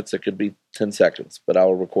 10 minutes, it could be 10 seconds, but I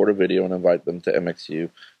will record a video and invite them to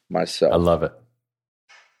MXU myself. I love it.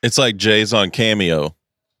 It's like Jay's on Cameo.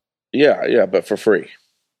 Yeah, but for free.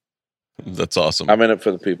 That's awesome. I'm in it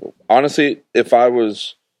for the people. Honestly, if I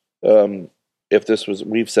was, if this was,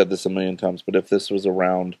 we've said this a million times, but if this was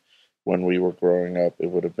around when we were growing up,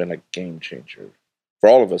 it would have been a game changer for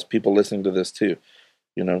all of us. People listening to this too,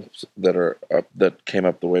 that came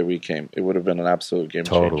up the way we came. It would have been an absolute game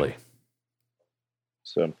changer. Totally.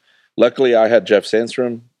 So, luckily, I had Jeff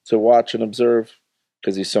Sandstrom to watch and observe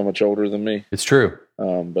because he's so much older than me. It's true.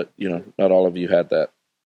 But not all of you had that.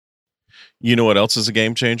 You know what else is a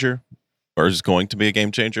game changer, or is going to be a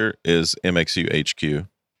game changer, is MXU HQ.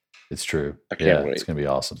 It's true. I can't wait. It's going to be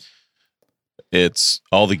awesome. It's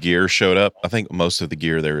all the gear showed up. I think most of the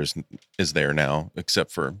gear there is there now,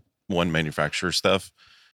 except for one manufacturer stuff.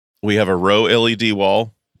 We have a row LED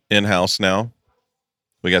wall in-house now.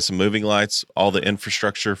 We got some moving lights. All the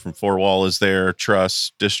infrastructure from 4Wall is there.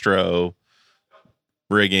 Truss, distro,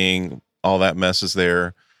 rigging, all that mess is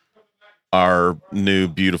there. Our new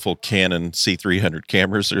beautiful Canon C300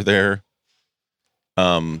 cameras are there.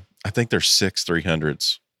 I think there's 6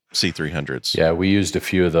 300s, C300s. Yeah, we used a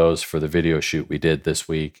few of those for the video shoot we did this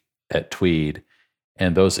week at Tweed,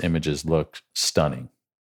 and those images looked stunning.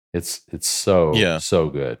 It's so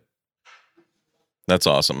good. That's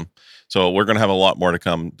awesome. So we're going to have a lot more to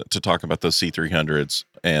come to talk about those C300s,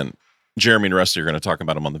 and Jeremy and Rusty are going to talk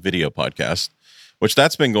about them on the video podcast, which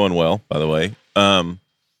that's been going well, by the way. And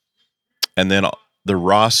then the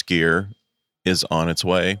Ross gear is on its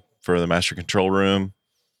way for the master control room,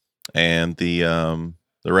 and the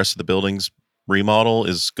rest of the building's remodel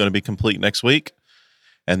is going to be complete next week.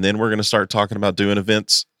 And then we're going to start talking about doing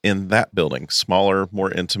events in that building, smaller,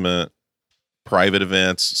 more intimate, private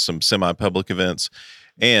events, some semi-public events.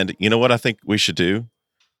 And you know what I think we should do?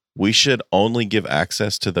 We should only give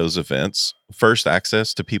access to those events, first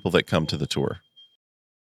access to people that come to the tour.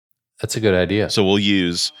 That's a good idea. So we'll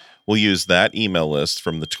use that email list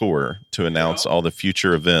from the tour to announce all the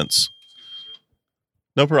future events.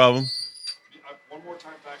 No problem. One more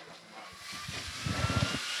time back.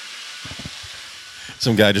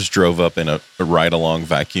 Some guy just drove up in a ride-along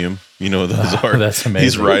vacuum. You know what those are? That's amazing.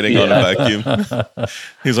 He's riding on a vacuum.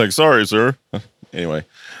 He's like, sorry, sir. Anyway,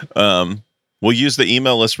 we'll use the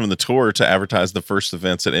email list from the tour to advertise the first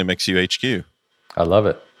events at MXU HQ. I love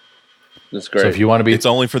it. That's great. So if you want to be, it's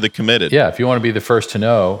only for the committed. Yeah, if you want to be the first to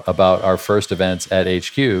know about our first events at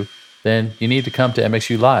HQ, then you need to come to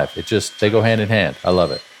MXU Live. They go hand in hand. I love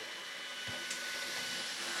it.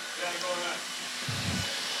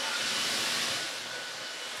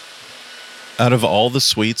 Out of all the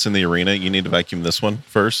suites in the arena, you need to vacuum this one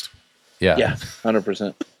first? Yeah. Yeah,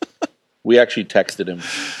 100%. We actually texted him.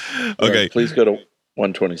 Okay. Please go to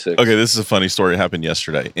 126. Okay, this is a funny story. It happened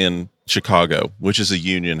yesterday in Chicago, which is a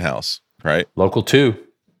union house, right? Local 2.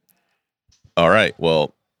 All right.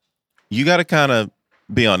 Well, you got to kind of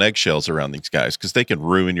be on eggshells around these guys because they can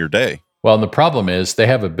ruin your day. Well, and the problem is they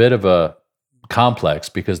have a bit of a complex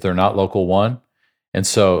because they're not local 1. And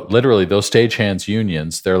so literally those stagehands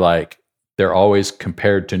unions, they're always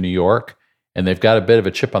compared to New York, and they've got a bit of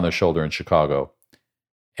a chip on their shoulder in Chicago.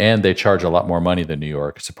 And they charge a lot more money than New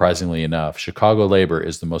York, surprisingly enough. Chicago labor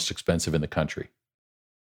is the most expensive in the country.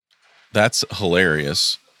 That's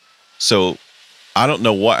hilarious. So I don't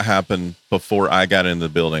know what happened before I got into the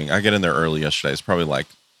building. I got in there early yesterday. It's probably like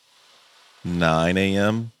 9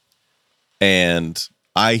 a.m. And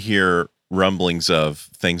I hear rumblings of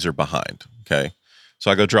things are behind. Okay. So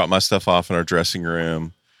I go drop my stuff off in our dressing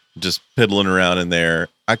room, just piddling around in there.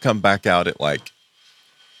 I come back out at like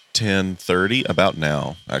 10:30, about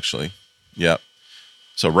now, actually. Yep.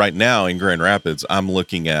 So right now in Grand Rapids, I'm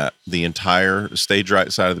looking at the entire stage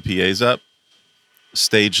right side of the PA's up.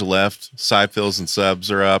 Stage left, side fills and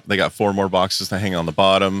subs are up. They got 4 more boxes to hang on the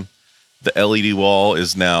bottom. The LED wall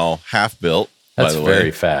is now half built. That's by the way.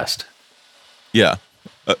 very fast. Yeah.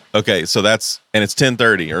 Okay. So it's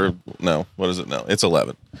 10:30 or no, what is it now? It's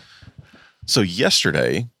 11. So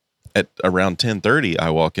yesterday at around 10:30, I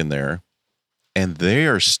walk in there and they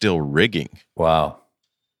are still rigging. Wow.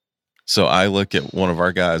 So I look at one of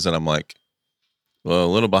our guys and I'm like, well, a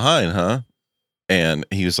little behind, huh? And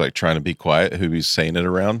he was like trying to be quiet, who he's saying it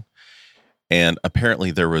around. And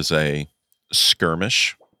apparently there was a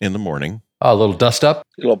skirmish in the morning. Oh, a little dust up?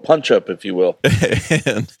 A little punch up, if you will.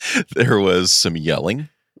 And there was some yelling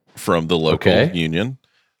from the local union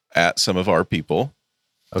at some of our people.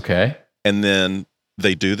 Okay. And then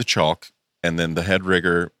they do the chalk, and then the head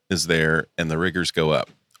rigger is there, and the riggers go up.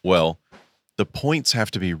 Well, the points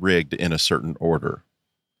have to be rigged in a certain order.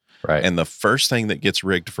 Right. And the first thing that gets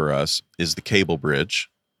rigged for us is the cable bridge.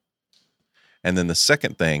 And then the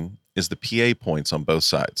second thing is the PA points on both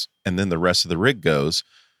sides. And then the rest of the rig goes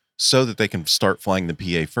so that they can start flying the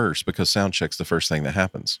PA first, because sound check's the first thing that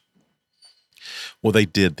happens. Well, they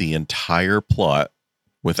did the entire plot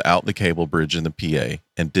without the cable bridge and the PA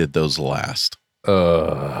and did those last.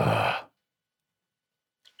 To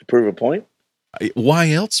prove a point?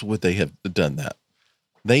 Why else would they have done that?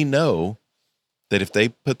 They know that if they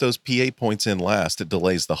put those PA points in last, it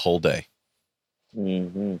delays the whole day.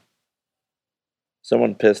 Mm-hmm.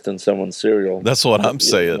 Someone pissed in someone's cereal. That's what I'm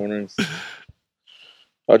saying.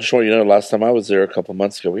 I just want you to know, last time I was there a couple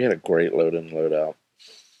months ago, we had a great load in, load out.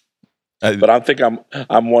 But I think I'm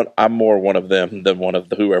more one of them than one of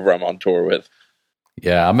whoever I'm on tour with.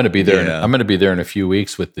 Yeah, I'm going to be there. I'm going to be there in a few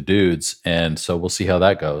weeks with the dudes, and so we'll see how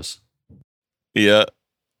that goes. Yeah,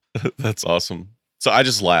 that's awesome. So I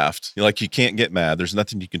just laughed. You can't get mad. There's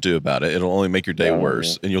nothing you can do about it. It'll only make your day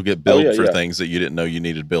worse, and you'll get billed for things that you didn't know you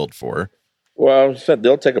needed billed for. Well, I said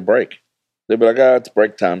they'll take a break. They'll be like, it's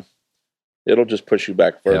break time. It'll just push you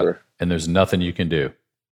back further. Yep. And there's nothing you can do.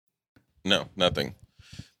 No, nothing.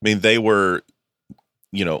 I mean, they were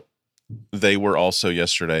also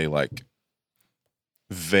yesterday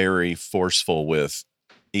very forceful with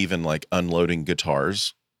even unloading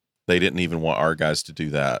guitars. They didn't even want our guys to do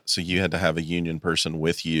that. So you had to have a union person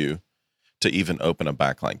with you to even open a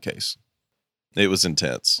backline case. It was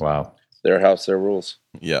intense. Wow. Their house, their rules.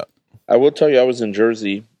 Yeah. I will tell you, I was in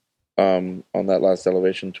Jersey on that last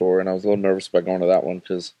Elevation tour, and I was a little nervous about going to that one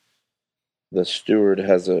because the steward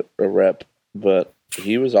has a rep, but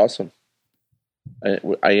he was awesome.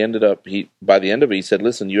 I ended up, by the end of it, he said,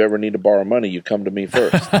 listen, you ever need to borrow money, you come to me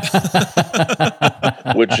first.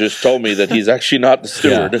 Which just told me that he's actually not the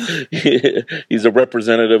steward. Yeah. He's a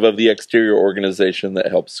representative of the exterior organization that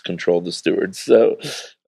helps control the stewards. So,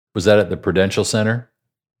 was that at the Prudential Center?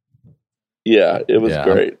 Yeah, it was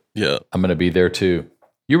great. I'm going to be there too.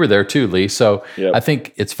 You were there too, Lee. So I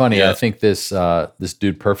think it's funny. Yeah. I think this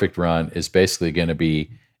Dude Perfect run is basically going to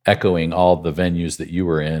be echoing all the venues that you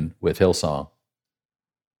were in with Hillsong.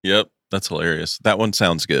 Yep, that's hilarious. That one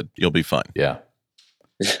sounds good. You'll be fine. Yeah.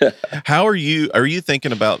 How are you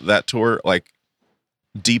thinking about that tour? Like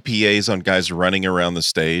DPAs on guys running around the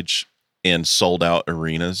stage in sold out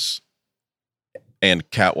arenas and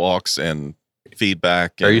catwalks and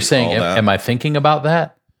feedback. And are you saying, am I thinking about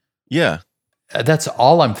that? Yeah. That's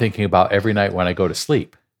all I'm thinking about every night when I go to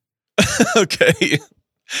sleep. Okay.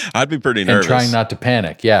 I'd be pretty nervous. And trying not to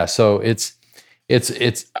panic. Yeah. So it's. I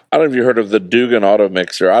don't know if you heard of the Dugan Auto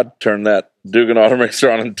Mixer. I'd turn that Dugan Auto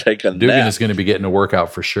Mixer on and take a nap. Dugan is going to be getting a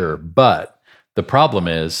workout for sure. But the problem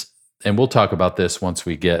is, and we'll talk about this once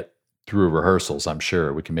we get through rehearsals, I'm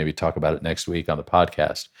sure. We can maybe talk about it next week on the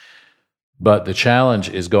podcast. But the challenge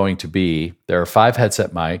is going to be, there are 5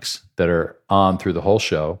 headset mics that are on through the whole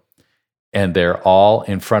show, and they're all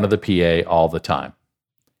in front of the PA all the time.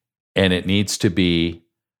 And it needs to be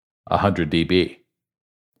 100 dB.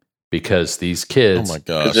 Because these kids, oh my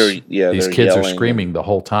gosh, these kids are screaming the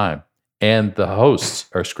whole time, and the hosts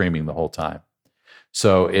are screaming the whole time.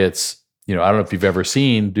 So it's, I don't know if you've ever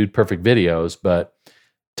seen Dude Perfect videos, but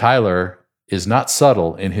Tyler is not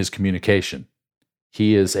subtle in his communication.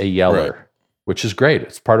 He is a yeller, right, which is great.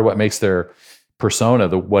 It's part of what makes their persona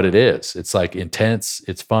what it is. It's like intense,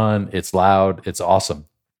 it's fun, it's loud, it's awesome.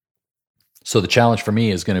 So the challenge for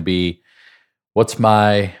me is going to be, what's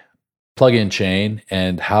my plug-in chain,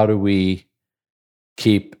 and how do we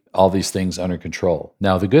keep all these things under control?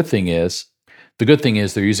 Now, the good thing is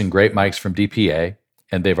they're using great mics from DPA,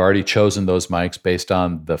 and they've already chosen those mics based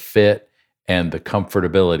on the fit and the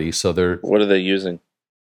comfortability. So what are they using?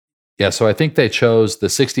 Yeah, so I think they chose the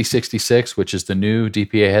 6066, which is the new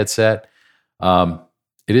DPA headset.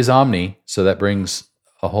 It is Omni, so that brings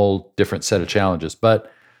a whole different set of challenges.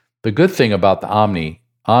 But the good thing about the Omni,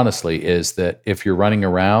 honestly, is that if you're running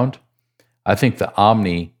around, I think the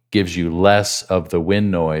Omni gives you less of the wind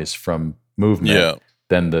noise from movement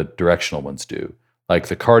than the directional ones do. Like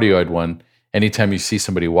the cardioid one, anytime you see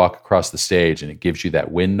somebody walk across the stage and it gives you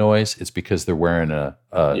that wind noise, it's because they're wearing a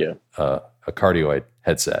cardioid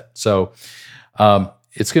headset. So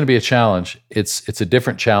it's going to be a challenge. It's a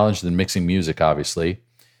different challenge than mixing music, obviously.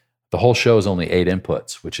 The whole show is only 8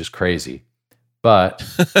 inputs, which is crazy. But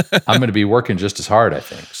I'm going to be working just as hard, I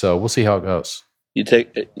think. So we'll see how it goes. You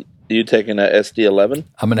taking a SD11?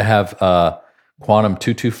 I'm going to have Quantum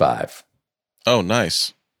 225. Oh,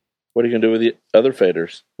 nice. What are you going to do with the other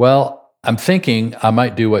faders? Well, I'm thinking I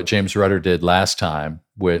might do what James Rudder did last time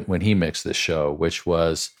when he mixed this show, which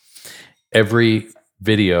was every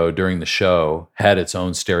video during the show had its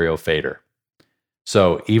own stereo fader.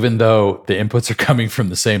 So even though the inputs are coming from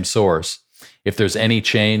the same source, if there's any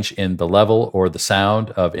change in the level or the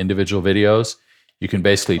sound of individual videos, you can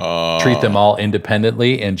basically treat them all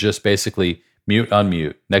independently and just basically mute,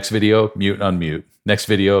 unmute. Next video, mute, unmute. Next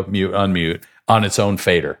video, mute, unmute on its own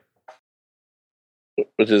fader.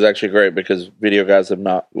 Which is actually great because video guys have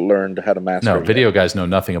not learned how to master. No, video guys know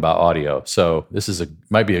nothing about audio. So this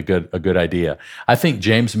might be a good idea. I think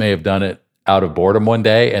James may have done it out of boredom one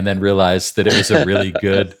day and then realized that it was a really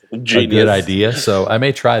good idea. So I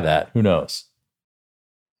may try that. Who knows?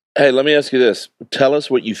 Hey, let me ask you this. Tell us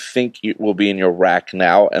what you think will be in your rack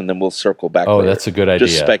now, and then we'll circle back. Oh, later. That's a good idea.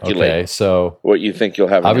 Just speculate. Okay, so what you think you'll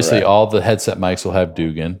have. Obviously, all the headset mics will have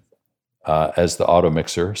Dugan as the auto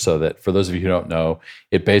mixer, so that for those of you who don't know,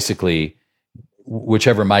 it basically,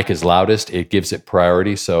 whichever mic is loudest, it gives it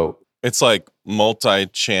priority. So it's like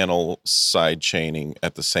multi-channel side chaining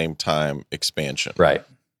at the same time expansion. Right.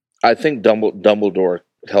 I think Dumbledore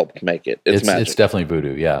helped make it. It's magic. It's definitely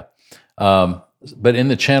voodoo, yeah. But in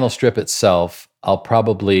the channel strip itself, I'll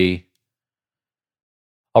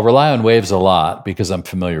rely on Waves a lot because I'm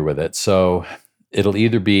familiar with it. So it'll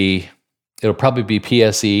probably be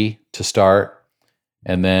PSE to start,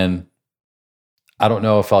 and then I don't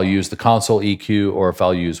know if I'll use the console EQ or if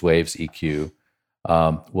I'll use Waves EQ.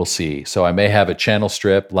 We'll see. So I may have a channel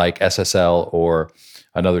strip like SSL or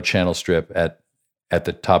another channel strip at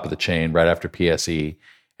the top of the chain right after PSE,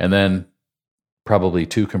 and then probably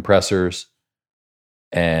 2 compressors,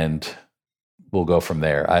 and we'll go from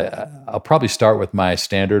there. I'll probably start with my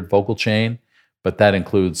standard vocal chain, but that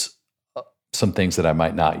includes some things that I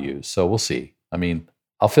might not use. So we'll see. I mean,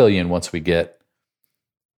 I'll fill you in once we get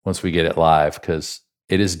it live, because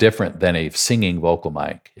it is different than a singing vocal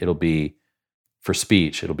mic. It'll be for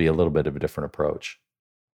speech. It'll be a little bit of a different approach.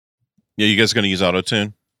 Yeah, you guys going to use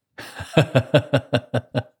auto-tune?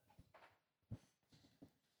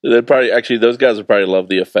 Those guys would probably love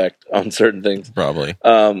the effect on certain things. Probably.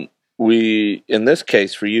 In this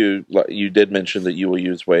case for you did mention that you will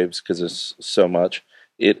use Waves because it's so much.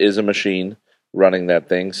 It is a machine running that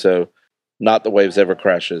thing, so not the Waves ever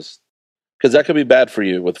crashes. Because that could be bad for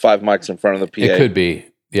you with 5 mics in front of the PA. It could be.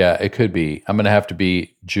 Yeah, it could be. I'm going to have to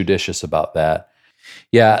be judicious about that.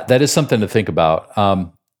 Yeah, that is something to think about.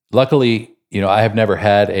 Luckily, I have never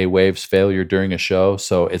had a waves failure during a show,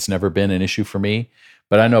 so it's never been an issue for me.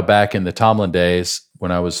 But I know back in the Tomlin days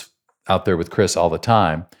when I was out there with Chris all the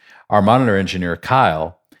time, our monitor engineer,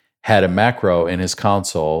 Kyle, had a macro in his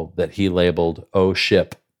console that he labeled "Oh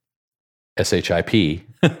ship," SHIP,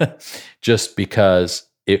 just because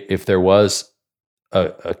if there was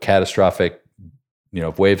a catastrophic,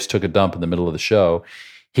 if waves took a dump in the middle of the show,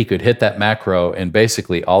 he could hit that macro and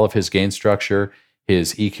basically all of his gain structure,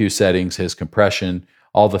 his EQ settings, his compression,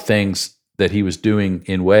 all the things that he was doing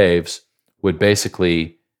in waves would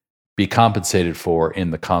basically be compensated for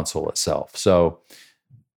in the console itself. So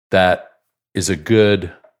that is a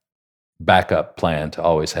good backup plan to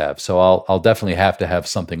always have. So I'll definitely have to have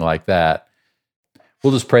something like that.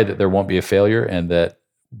 We'll just pray that there won't be a failure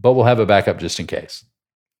but we'll have a backup just in case.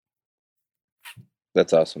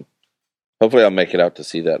 That's awesome. Hopefully I'll make it out to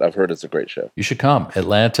see that. I've heard it's a great show. You should come.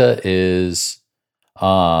 Atlanta is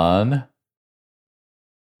on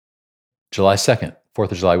July 2nd,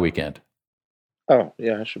 4th of July weekend. Oh,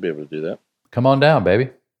 yeah, I should be able to do that. Come on down, baby.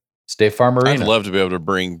 State Farm Arena. I'd love to be able to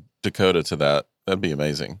bring Dakota to that. That'd be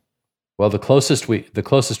amazing. Well, the closest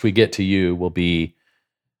we get to you will be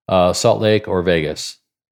Salt Lake or Vegas.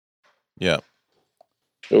 Yeah.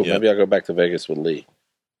 Oh, maybe I'll go back to Vegas with Lee.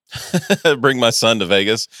 Bring my son to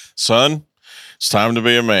Vegas. Son, it's time to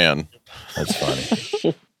be a man. That's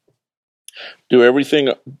funny. Do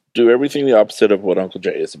everything the opposite of what Uncle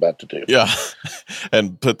Jay is about to do. Yeah.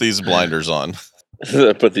 And put these blinders on.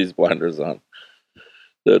 Put these blinders on.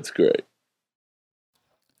 That's great.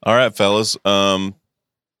 All right, fellas.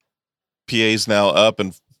 PA's now up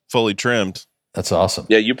and fully trimmed. That's awesome.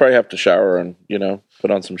 Yeah, you probably have to shower and, put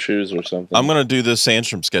on some shoes or something. I'm going to do the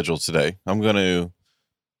Sandstrom schedule today. I'm going to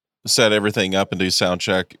set everything up and do sound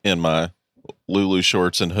check in my Lulu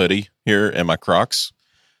shorts and hoodie here and my Crocs.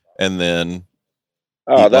 And then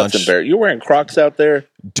that's embarrassing. You're wearing Crocs out there?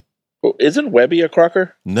 Isn't Webby a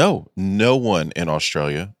Crocker? No one in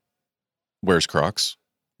Australia wears Crocs.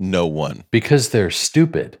 No one. Because they're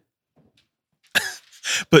stupid.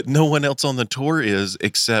 But no one else on the tour is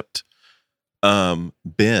except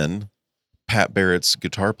Ben, Pat Barrett's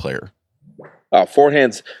guitar player.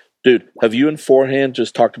 Forehands. Dude, have you and Forehand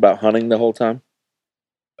just talked about hunting the whole time?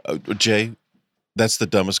 Jay, that's the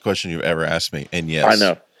dumbest question you've ever asked me. And yes. I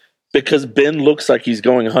know. Because Ben looks like he's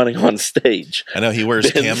going hunting on stage. I know. He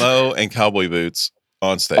wears camo and cowboy boots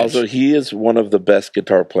on stage. Also, he is one of the best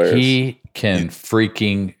guitar players. He can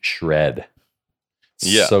freaking shred.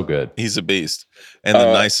 Yeah. So good. He's a beast. And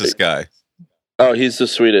the nicest guy. Oh, he's the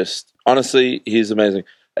sweetest. Honestly, he's amazing.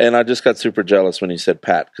 And I just got super jealous when he said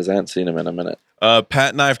Pat because I hadn't seen him in a minute.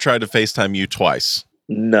 Pat and I have tried to FaceTime you twice.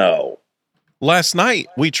 No. Last night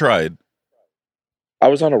we tried. I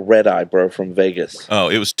was on a red eye, bro, from Vegas. Oh,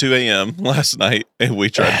 it was 2 a.m. last night, and we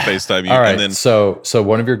tried to FaceTime you. All right. And then, so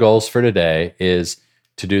one of your goals for today is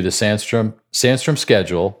to do the Sandstrom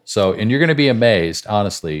schedule. So, and you're going to be amazed,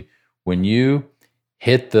 honestly, when you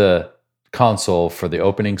hit the console for the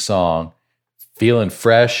opening song, feeling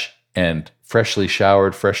fresh and freshly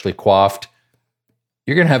showered, freshly coiffed,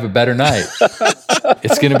 you're going to have a better night.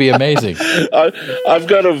 It's going to be amazing. I've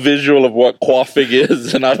got a visual of what quaffing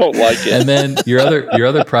is, and I don't like it. And then your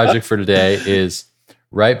other project for today is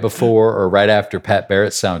right before or right after Pat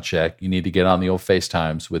Barrett's sound check. You need to get on the old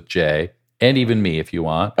FaceTimes with Jay and even me if you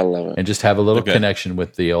want. I love it. And just have a little connection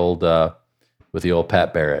with the old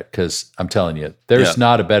Pat Barrett, because I'm telling you, there's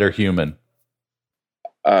not a better human.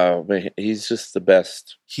 Oh man, he's just the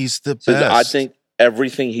best. He's the best. I think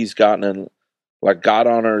everything he's gotten in, like, God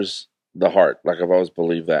honors the heart. Like, I've always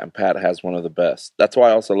believed that. And Pat has one of the best. That's why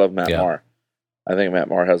I also love Matt Maher. I think Matt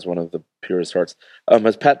Maher has one of the purest hearts.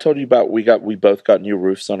 Has Pat told you about we both got new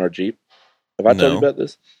roofs on our Jeep? Have I told you about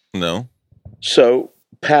this? No. So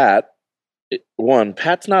Pat's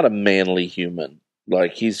not a manly human.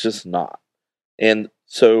 Like, he's just not. And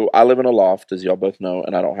so I live in a loft, as y'all both know,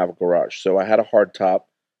 and I don't have a garage. So I had a hard top,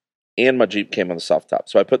 and my Jeep came on the soft top.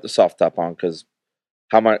 So I put the soft top on because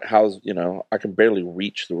I can barely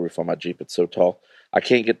reach the roof on my Jeep. It's so tall. I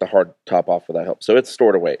can't get the hard top off without help. So it's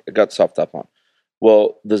stored away. It got soft top on.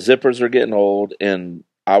 Well, the zippers are getting old, and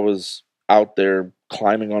I was out there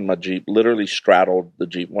climbing on my Jeep, literally straddled the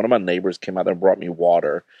Jeep. One of my neighbors came out there and brought me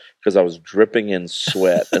water because I was dripping in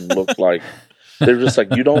sweat and looked like, they're just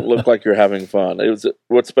like, you don't look like you're having fun. It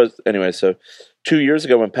was anyway. So 2 years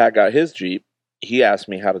ago when Pat got his Jeep, he asked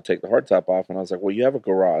me how to take the hardtop off. And I was like, well, you have a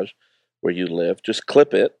garage where you live. Just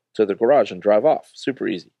clip it to the garage and drive off. Super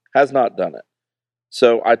easy. Has not done it.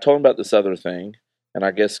 So I told him about this other thing. And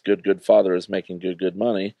I guess good father is making good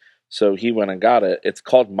money. So he went and got it. It's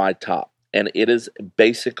called My Top. And it is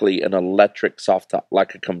basically an electric soft top,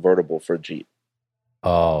 like a convertible for a Jeep.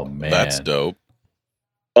 Oh, man. That's dope.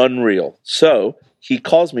 Unreal. So he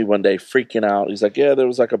calls me one day freaking out. He's like, yeah, there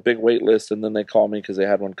was like a big wait list. And then they called me because they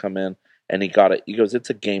had one come in and he got it. He goes, it's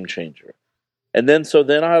a game changer. And then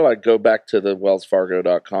I like go back to the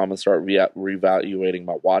wellsfargo.com and start reevaluating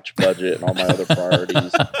my watch budget and all my other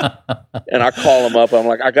priorities. And I call them up. I'm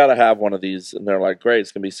like, I got to have one of these. And they're like, great,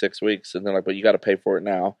 it's going to be 6 weeks. And they're like, but you got to pay for it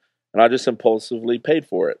now. And I just impulsively paid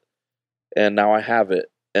for it. And now I have it.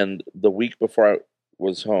 And the week before I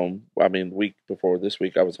was home, week before this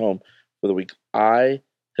week, I was home for the week. I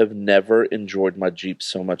have never enjoyed my Jeep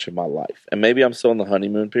so much in my life. And maybe I'm still in the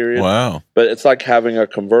honeymoon period. Wow. But it's like having a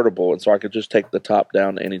convertible. And so I could just take the top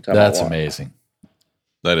down anytime I want. That's amazing.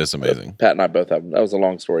 That is amazing. Pat and I both have them. That was a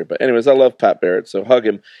long story. But anyways, I love Pat Barrett. So hug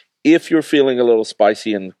him. If you're feeling a little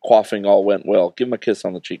spicy and quaffing all went well, give him a kiss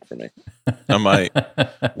on the cheek for me. I might.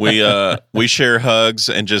 We share hugs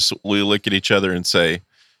and we look at each other and say,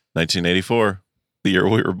 1984, the year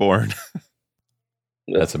we were born.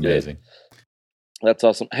 That's amazing. Good. That's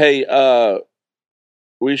awesome. Hey,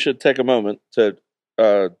 we should take a moment to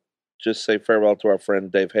just say farewell to our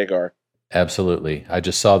friend Dave Hagar. Absolutely. I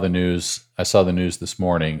just saw the news. I saw the news this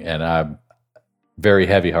morning, and I'm very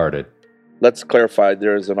heavy-hearted. Let's clarify.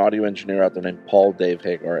 There is an audio engineer out there named Paul Dave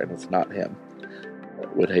Hagar, and it's not him. I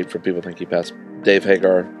would hate for people to think he passed. Dave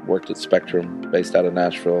Hagar worked at Spectrum, based out of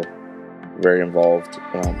Nashville, very involved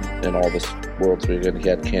in all this world. So he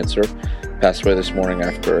had cancer. Passed away this morning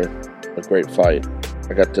after a great fight.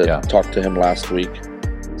 I got to talk to him last week,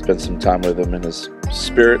 spent some time with him, and his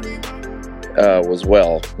spirit was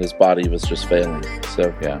well. His body was just failing.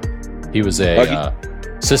 So he was a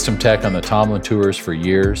system tech on the Tomlin tours for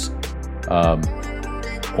years.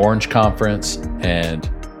 Orange Conference and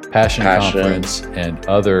Passion Conference and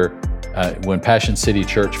other. When Passion City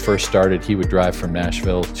Church first started, he would drive from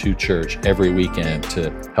Nashville to church every weekend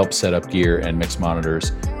to help set up gear and mix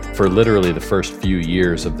monitors for literally the first few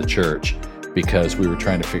years of the church, because we were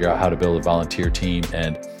trying to figure out how to build a volunteer team.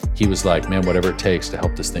 And he was like, man, whatever it takes to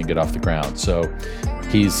help this thing get off the ground. So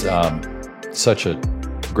he's such a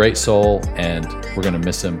great soul, and we're going to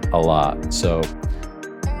miss him a lot. So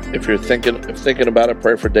if you're thinking about it,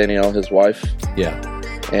 pray for Danielle, his wife. Yeah.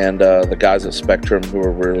 And the guys at Spectrum who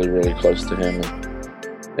were really, really close to him,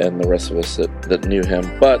 and the rest of us that knew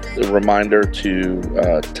him. But a reminder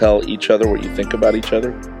to tell each other what you think about each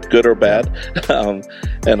other, good or bad,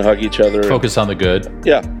 and hug each other. Focus on the good.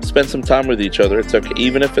 Yeah, spend some time with each other. It's okay,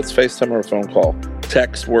 even if it's FaceTime or a phone call.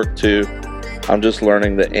 Text work too. I'm just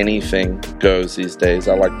learning that anything goes these days.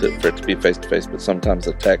 I like for it to be face-to-face, but sometimes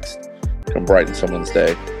a text can brighten someone's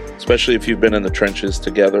day. Especially if you've been in the trenches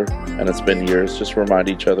together and it's been years, just remind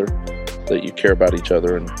each other that you care about each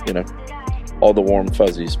other and, all the warm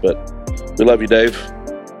fuzzies. But we love you, Dave.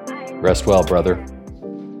 Rest well, brother.